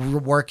of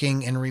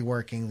working and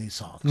reworking these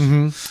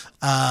songs.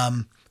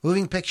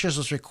 Moving Pictures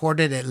was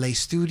recorded at Les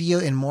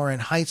Studios in Morin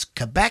Heights,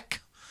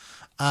 Quebec.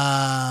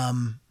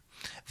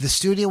 The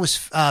studio was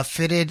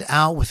fitted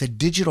out with a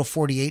digital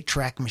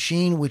 48-track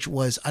machine, which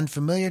was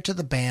unfamiliar to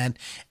the band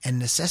and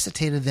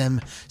necessitated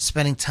them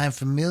spending time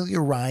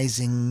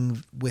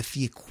familiarizing with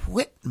the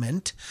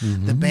equipment.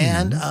 The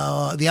band,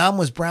 the album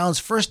was Brown's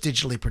first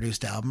digitally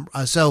produced album.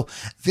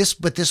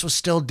 But this was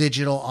still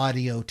digital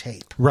audio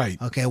tape.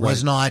 Right. Okay, it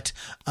was not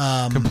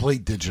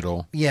complete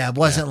digital. Yeah, it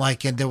wasn't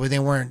like they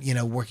weren't,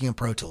 working in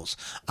Pro Tools.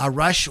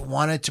 Rush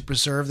wanted to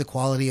preserve the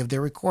quality of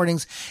their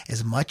recordings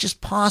as much as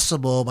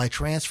possible by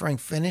transferring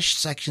finished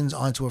sections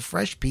onto a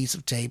fresh piece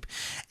of tape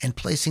and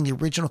placing the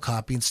original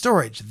copy in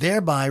storage,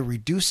 thereby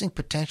reducing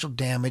potential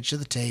damage to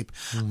the tape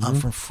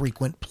from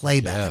frequent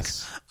playback.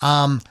 Yes.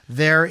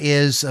 There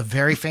is a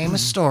very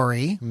famous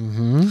story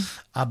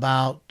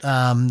about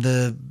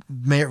the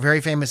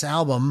very famous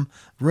album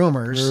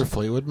Rumors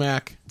Fleetwood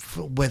Mac.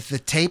 with the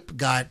tape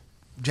got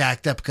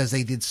jacked up because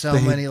they did so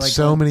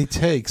many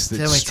takes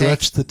that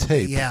stretched the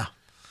tape. Yeah.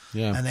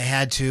 Yeah. And they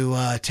had to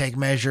take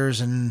measures,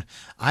 and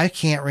I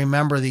can't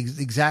remember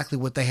exactly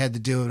what they had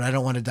to do, and I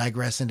don't want to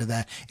digress into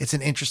that. It's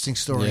an interesting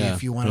story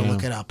if you want to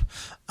look it up.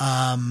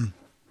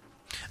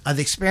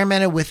 They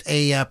experimented with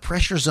a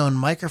pressure zone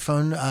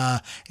microphone,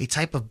 a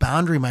type of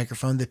boundary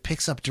microphone that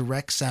picks up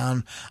direct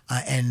sound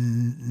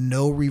and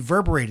no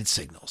reverberated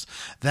signals.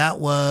 That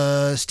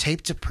was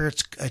taped to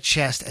Pert's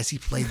chest as he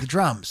played the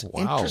drums.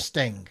 Wow.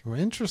 Interesting.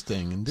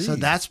 Interesting, indeed. So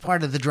that's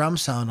part of the drum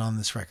sound on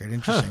this record.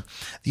 Interesting.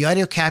 The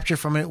audio capture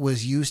from it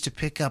was used to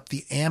pick up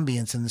the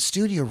ambience in the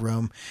studio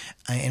room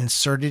and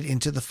inserted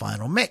into the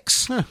final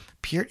mix.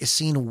 Peart is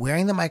seen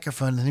wearing the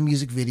microphone in the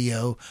music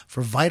video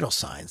for Vital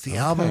Signs. The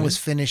album was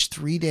finished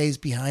 3 days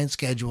behind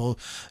schedule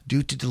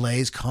due to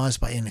delays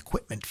caused by an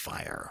equipment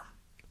fire.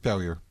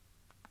 Failure.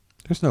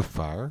 There's no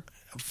fire.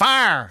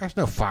 Fire! There's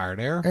no fire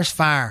there. There's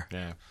fire.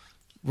 Yeah.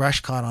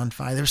 Rush caught on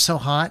fire. They were so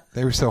hot.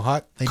 They were so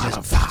hot. They Caught just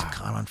on fire.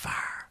 caught on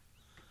fire.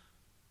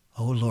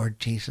 Oh, Lord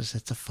Jesus,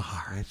 it's a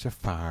fire. It's a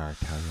fire,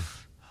 I tell you.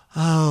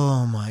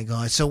 Oh my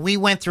God! So we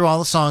went through all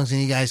the songs, and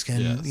you guys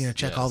can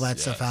check all that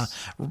stuff out.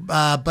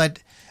 But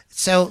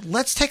so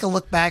let's take a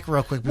look back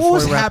real quick before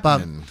we wrap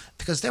up,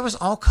 because there was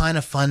all kind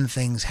of fun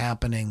things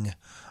happening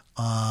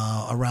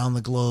around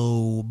the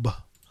globe.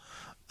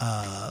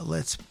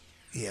 Let's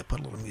put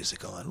a little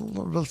music on.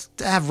 Let's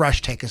have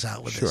Rush take us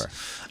out with this.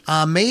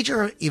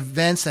 Major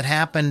events that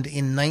happened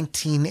in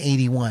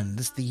 1981.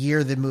 This is the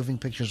year that Moving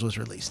Pictures was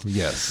released.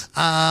 Yes.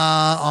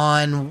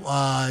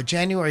 On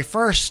January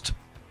 1st.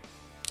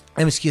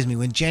 When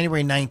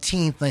January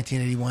 19th,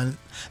 1981,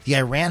 the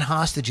Iran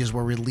hostages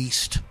were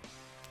released.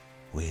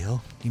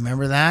 Well, You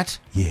remember that?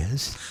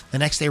 yes. The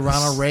next day,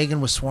 Ronald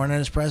Reagan was sworn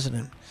in as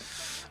president.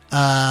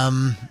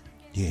 Yes.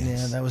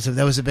 Yeah, that was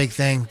a big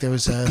thing. There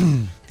was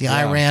the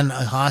Iran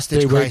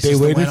hostage They crisis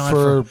waited that went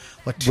on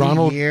for 2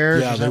 Ronald.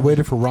 years? Yeah, they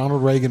waited for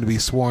Ronald Reagan to be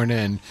sworn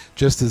in,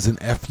 just as an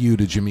FU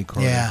to Jimmy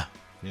Carter. Yeah.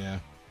 Yeah.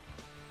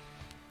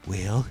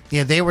 Well,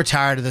 Yeah, they were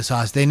tired of this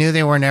hostage. They knew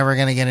they were never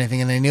going to get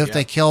anything, and they knew if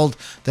they killed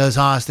those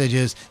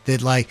hostages,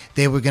 that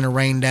they were going to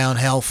rain down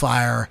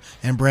hellfire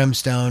and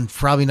brimstone,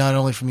 probably not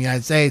only from the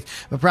United States,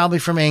 but probably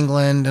from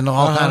England and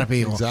all kind of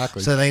people.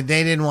 Exactly. So they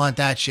didn't want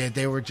that shit.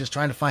 They were just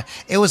trying to find.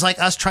 It was like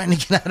us trying to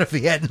get out of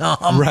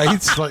Vietnam. Right?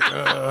 It's like,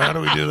 how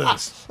do we do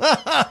this?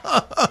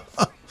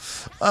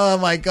 Oh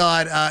my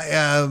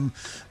God!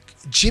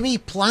 Jim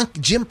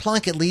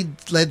Plunkett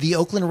led the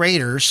Oakland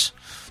Raiders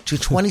to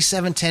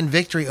 27-10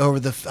 victory over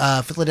the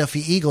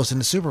Philadelphia Eagles in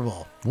the Super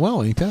Bowl.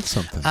 Well, ain't that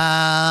something?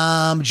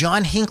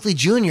 John Hinckley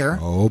Jr.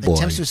 Oh, boy.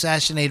 attempts to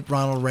assassinate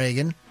Ronald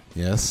Reagan.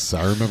 Yes,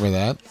 I remember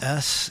that.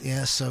 Yes.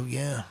 So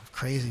yeah,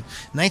 crazy.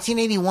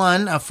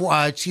 1981.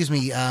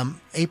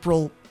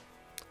 April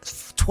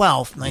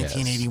 12th,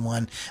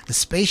 1981, the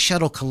Space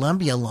Shuttle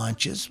Columbia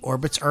launches,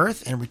 orbits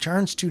Earth, and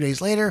returns 2 days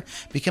later,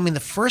 becoming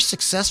the first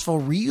successful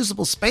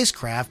reusable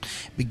spacecraft,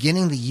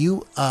 beginning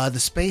the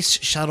Space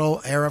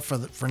Shuttle era for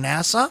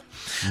NASA.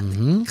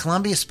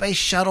 Columbia Space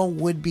Shuttle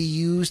would be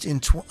used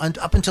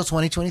up until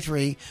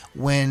 2023,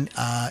 when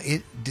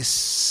it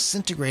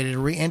disintegrated,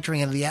 re-entering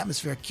into the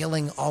atmosphere,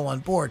 killing all on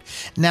board.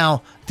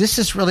 Now, this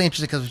is really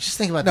interesting because just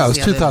think about this.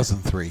 No, it's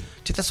 2003.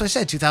 That's what I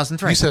said,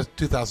 2003. You said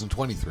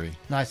 2023.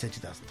 No, I said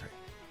 2003.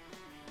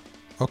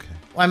 Okay.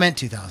 Well, I meant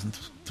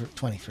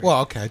 2023.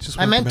 Well, okay.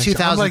 I meant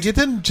 2000. I'm like, it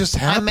didn't just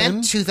happen. I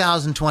meant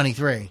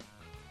 2023,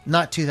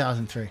 not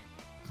 2003.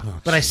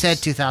 But I said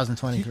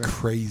 2023. You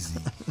crazy.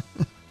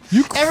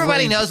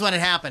 Everybody knows when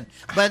it happened,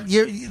 but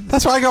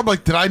That's why I'm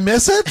like, did I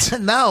miss it?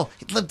 No,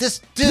 look,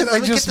 let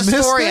me get the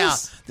miss story this?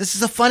 out. This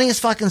is the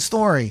funniest fucking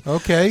story.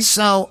 Okay.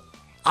 So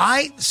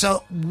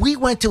we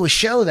went to a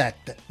show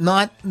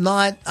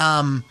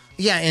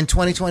in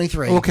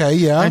 2023. Okay,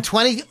 yeah. In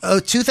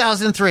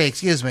 2003,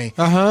 excuse me.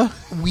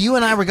 You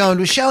and I were going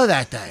to a show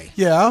that day.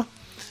 Yeah.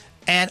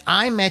 And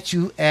I met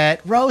you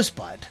at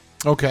Rosebud.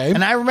 Okay.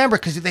 And I remember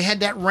because they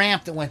had that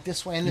ramp that went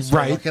this way and this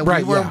way. Right, Okay,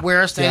 right, we were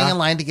yeah. standing Yeah. in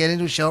line to get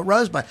into a show at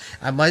Rosebud.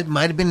 I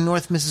might have been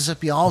North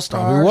Mississippi All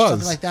Star Probably or was,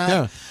 something like that.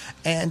 yeah.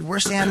 And we're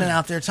standing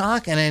out there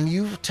talking, and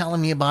you telling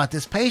me about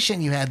this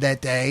patient you had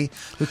that day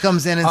who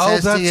comes in and Oh,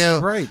 says to that's you,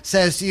 right.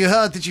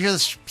 "Oh, did you hear the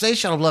space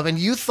shuttle blow up?" And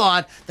you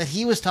thought that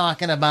he was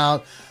talking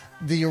about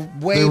the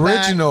way The back-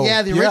 original-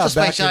 yeah, the yeah, original back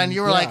space shuttle. in- And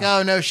you were yeah. like,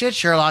 "Oh no, shit,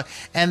 Sherlock."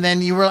 And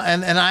then you were,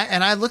 and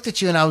I looked at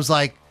you, and I was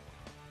like,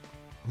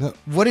 No.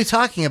 what are you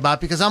talking about?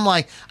 Because I'm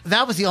like,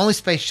 that was the only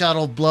space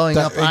shuttle blowing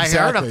That- up I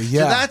heard of. exactly, So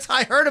yeah. that's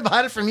I heard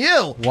about it from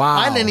you. Wow.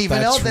 I didn't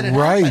even know that's that it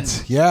right.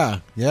 happened. Yeah.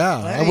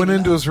 Yeah. There I went you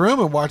into go. his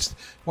room and watched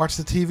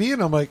the TV,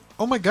 and I'm like,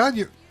 oh my God,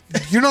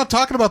 you're not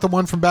talking about the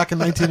one from back in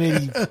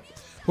 1980.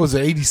 What was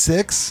it,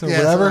 86 or Yeah,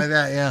 whatever? something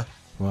like that. Yeah,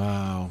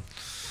 Wow.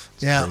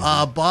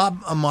 yeah. Bob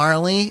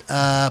Marley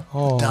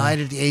Oh. died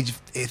at the age of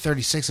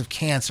 36 of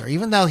cancer,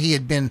 even though he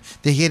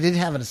did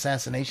have an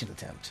assassination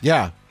attempt.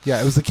 Yeah. Yeah.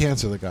 It was the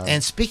cancer that got him.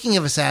 And speaking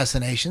of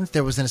assassinations,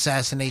 there was an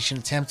assassination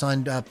attempt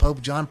on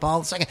Pope John Paul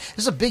II. This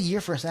is a big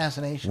year for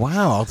assassination.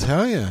 Wow. I'll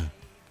tell you.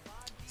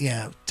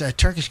 Yeah,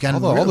 Turkish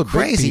gun, All the big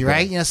crazy, people.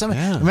 right? You know,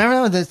 Yeah.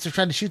 remember when they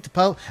tried to shoot the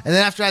Pope, and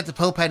then after that, the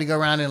Pope had to go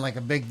around in like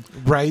a big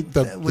Right.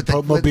 The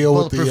Pope mobile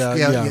with the bulletproof,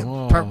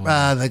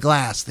 yeah. the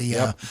glass, the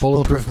Yep,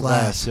 bulletproof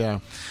glass. Yeah.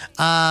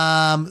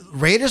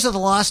 Raiders of the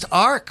Lost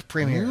Ark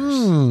premieres.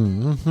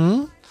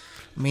 Mm-hmm.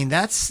 I mean,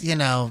 that's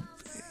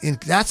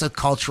that's a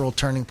cultural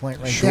turning point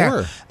right Sure.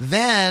 there.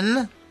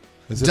 Then,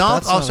 As if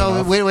that's not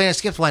enough. wait, I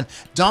skipped one.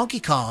 Donkey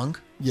Kong,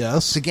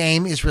 Yes. the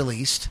game is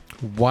released.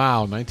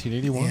 Wow.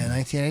 1981. Yeah,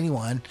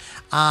 1981.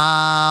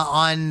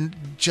 On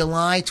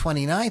July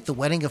 29th, the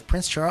wedding of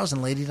Prince Charles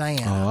and Lady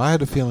Diana. Oh, I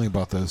had a feeling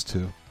about those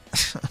two.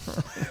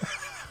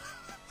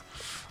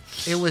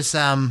 It was,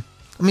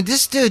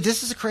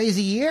 this is a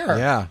crazy year.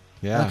 Yeah.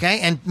 Yeah. Okay,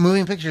 and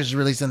Moving Pictures is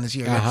released in this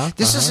year. Uh-huh,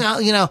 This is how,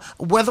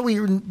 whether we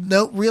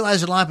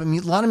realize it or not, but a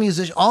lot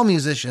of all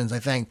musicians, I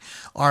think,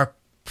 are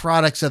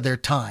products of their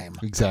time.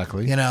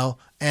 Exactly.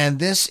 And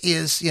this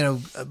is,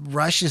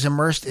 Rush is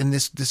immersed in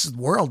this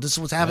world. This is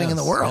what's happening in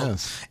the Yes, world.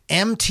 yes.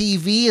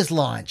 MTV is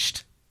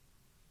launched.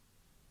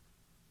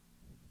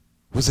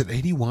 Was it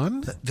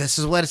 81? This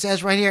is what it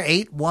says right here,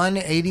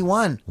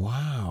 8/1/81.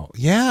 Wow.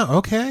 Yeah.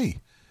 Okay.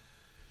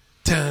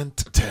 Dun,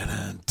 dun,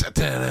 dun, dun,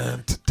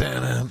 dun,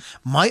 dun.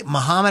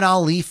 Muhammad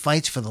Ali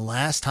fights for the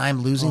last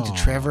time, losing to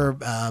Trevor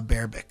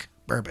Berbick.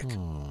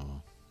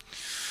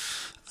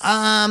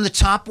 The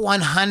top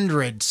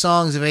 100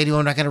 songs of 81.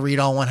 I'm not going to read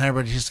all 100,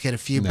 but just get a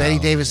few. No. Betty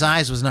Davis'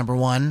 Eyes was number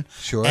one.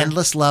 Sure.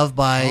 Endless Love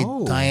by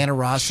Oh, Diana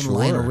Ross and sure.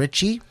 Lionel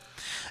Richie.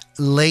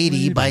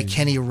 Lady by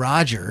Kenny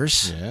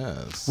Rogers,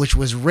 Yes. which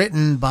was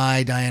written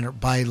by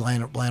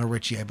Lionel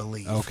Richie, I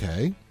believe.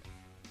 Okay.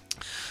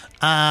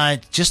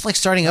 Just Like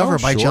Starting Over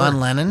by sure. John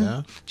Lennon.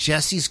 Yeah.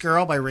 Jesse's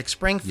Girl by Rick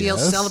Springfield.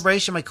 Yes.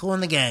 Celebration by Kool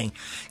and the Gang.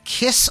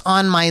 Kiss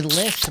on My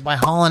List by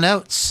Hall &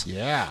 Oates.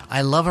 Yeah.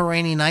 I Love a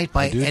Rainy Night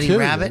by I do Eddie too,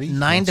 Rabbitt. Eddie.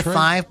 9 to That's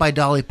 5 by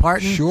Dolly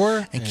Parton. Sure.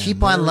 And And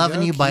Keep On there we Loving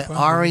go. You by Keep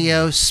on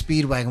REO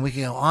Speedwagon. We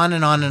can go on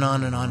and on and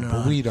on and on and But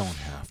on. we don't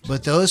have to.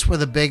 But those were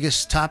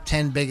the top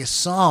 10 biggest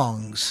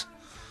songs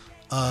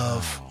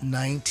of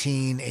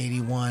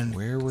 1981.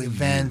 Where were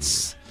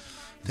events,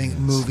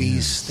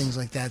 movies, things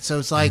like that. So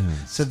it's like,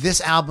 so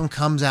this album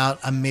comes out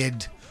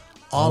amid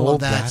all All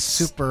of that that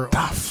super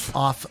stuff.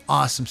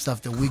 awesome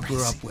stuff that we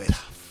grew up with.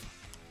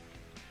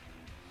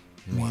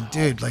 I mean,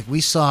 dude, like we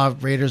saw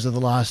Raiders of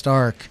the Lost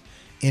Ark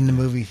in the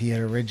movie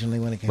theater originally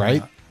when it came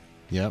Right? out.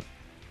 Yep.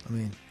 I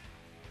mean,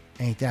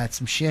 ain't that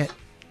some shit?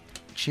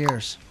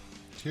 Cheers.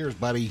 Cheers,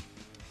 buddy.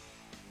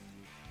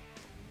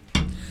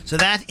 So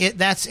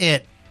that's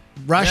it.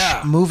 Rush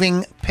Yeah.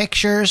 Moving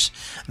Pictures,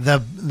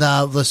 the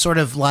sort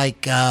of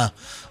like The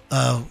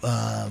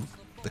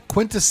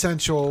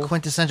quintessential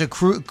quintessential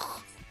coup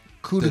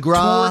de the grace,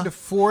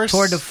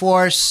 tour de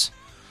force.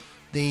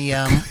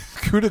 the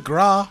coup de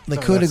grace. the No,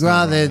 coup de that's grace,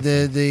 not right.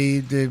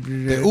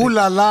 the Ooh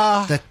la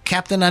la. the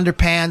Captain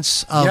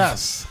Underpants of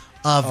Yes.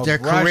 of their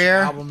Rush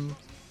career, album.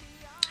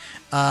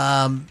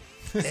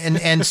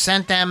 and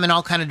sent them in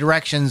all kind of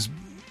directions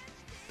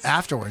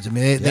afterwards. I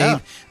mean, Yeah.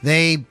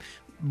 they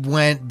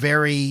went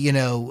very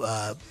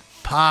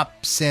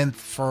pop synth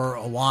for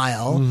a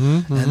while,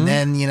 and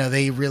then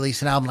they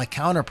released an album like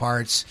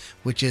Counterparts,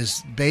 which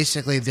is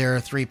basically their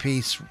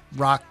 3-piece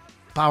rock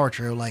power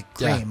trio like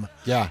Cream.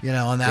 Yeah.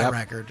 on that Yep.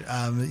 record.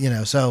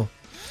 So.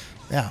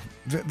 Yeah,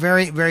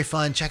 very, very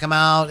fun. Check them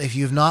out. If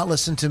you've not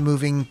listened to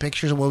Moving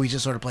Pictures, well, we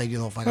just sort of played you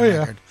the whole fucking yeah.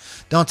 record.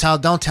 Don't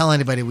tell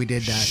anybody we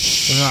did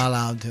that. We're not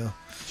allowed to.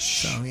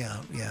 So yeah.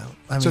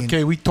 It's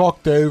okay. We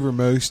talked over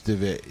most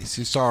of it. It's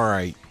just all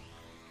right.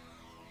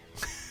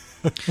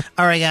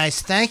 All right,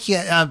 guys. Thank you.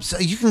 So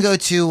you can go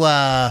to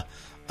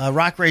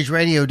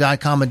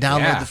rockrageradio.com and download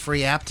Yeah. the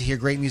free app to hear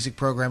great music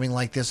programming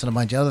like this and a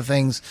bunch of other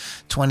things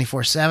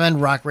 24/7.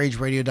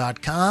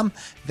 Rockrageradio.com.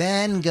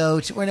 Then go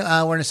to we're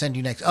going to send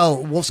you next. Oh,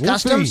 Wolf's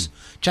Customs.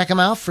 Check them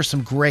out for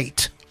some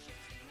great.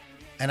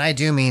 And I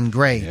do mean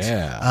great.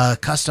 Yeah.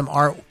 Custom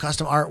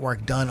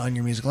artwork done on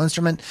your musical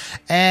instrument.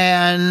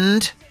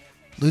 And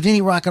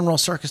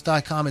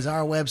LudiniRockandRollCircus.com is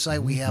our website.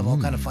 We have all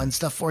kind of fun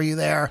stuff for you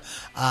there.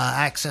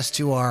 Access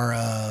to our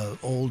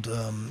old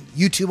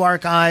YouTube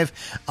archive,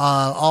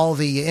 all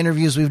the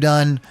interviews we've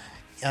done.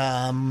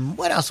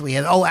 What else do we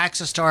have? Oh,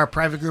 access to our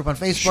private group on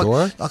Facebook.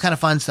 Sure. All kind of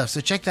fun stuff. So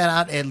check that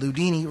out at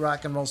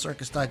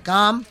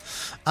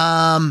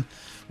LudiniRockandRollCircus.com.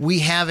 We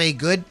have a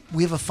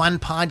fun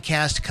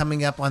podcast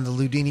coming up on the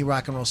Ludini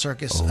Rock and Roll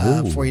Circus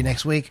for you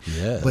next week.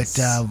 Yes. But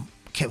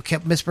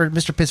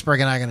Mr. Pittsburgh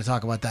and I are going to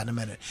talk about that in a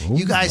minute.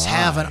 You guys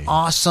have an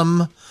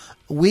awesome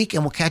week,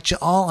 and we'll catch you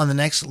all on the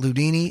next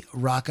Ludini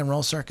Rock and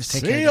Roll Circus.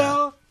 Take care,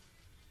 guys.